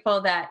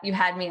grateful that you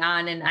had me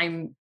on, and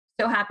I'm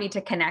so happy to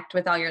connect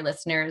with all your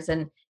listeners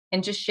and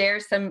just share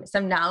some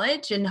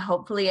knowledge, and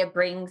hopefully it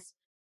brings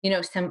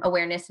some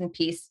awareness and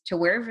peace to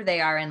wherever they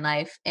are in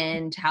life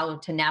and how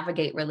to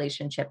navigate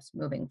relationships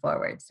moving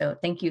forward. So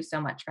thank you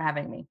so much for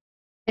having me.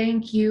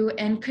 Thank you.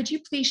 And could you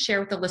please share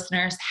with the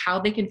listeners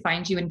how they can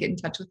find you and get in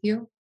touch with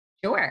you?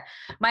 Sure.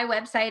 My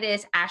website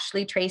is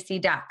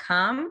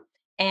ashleytracey.com,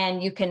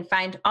 and you can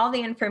find all the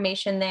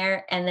information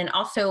there. And then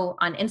also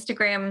on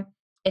Instagram,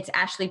 it's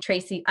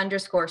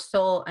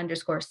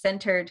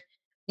ashleytracey_soul_centered.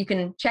 You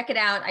can check it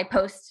out. I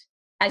post,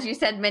 as you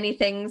said, many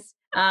things.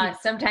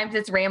 Sometimes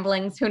it's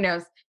ramblings. Who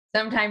knows?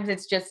 Sometimes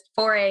it's just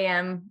 4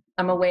 a.m.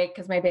 I'm awake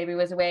because my baby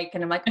was awake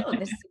and I'm like, oh,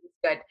 this is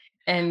good.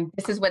 And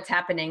this is what's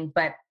happening.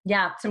 But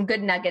yeah, some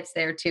good nuggets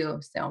there too.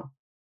 So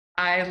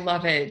I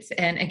love it.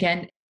 And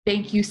again,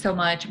 thank you so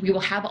much. We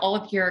will have all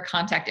of your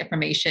contact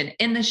information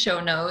in the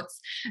show notes.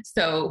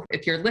 So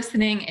if you're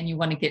listening and you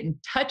want to get in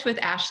touch with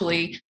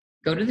Ashley,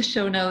 go to the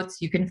show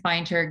notes. You can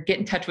find her, get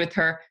in touch with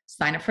her,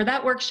 sign up for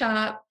that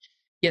workshop,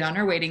 get on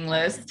our waiting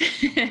list.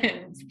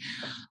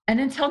 And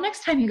until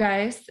next time, you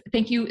guys,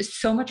 thank you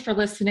so much for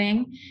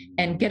listening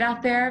and get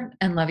out there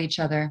and love each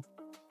other.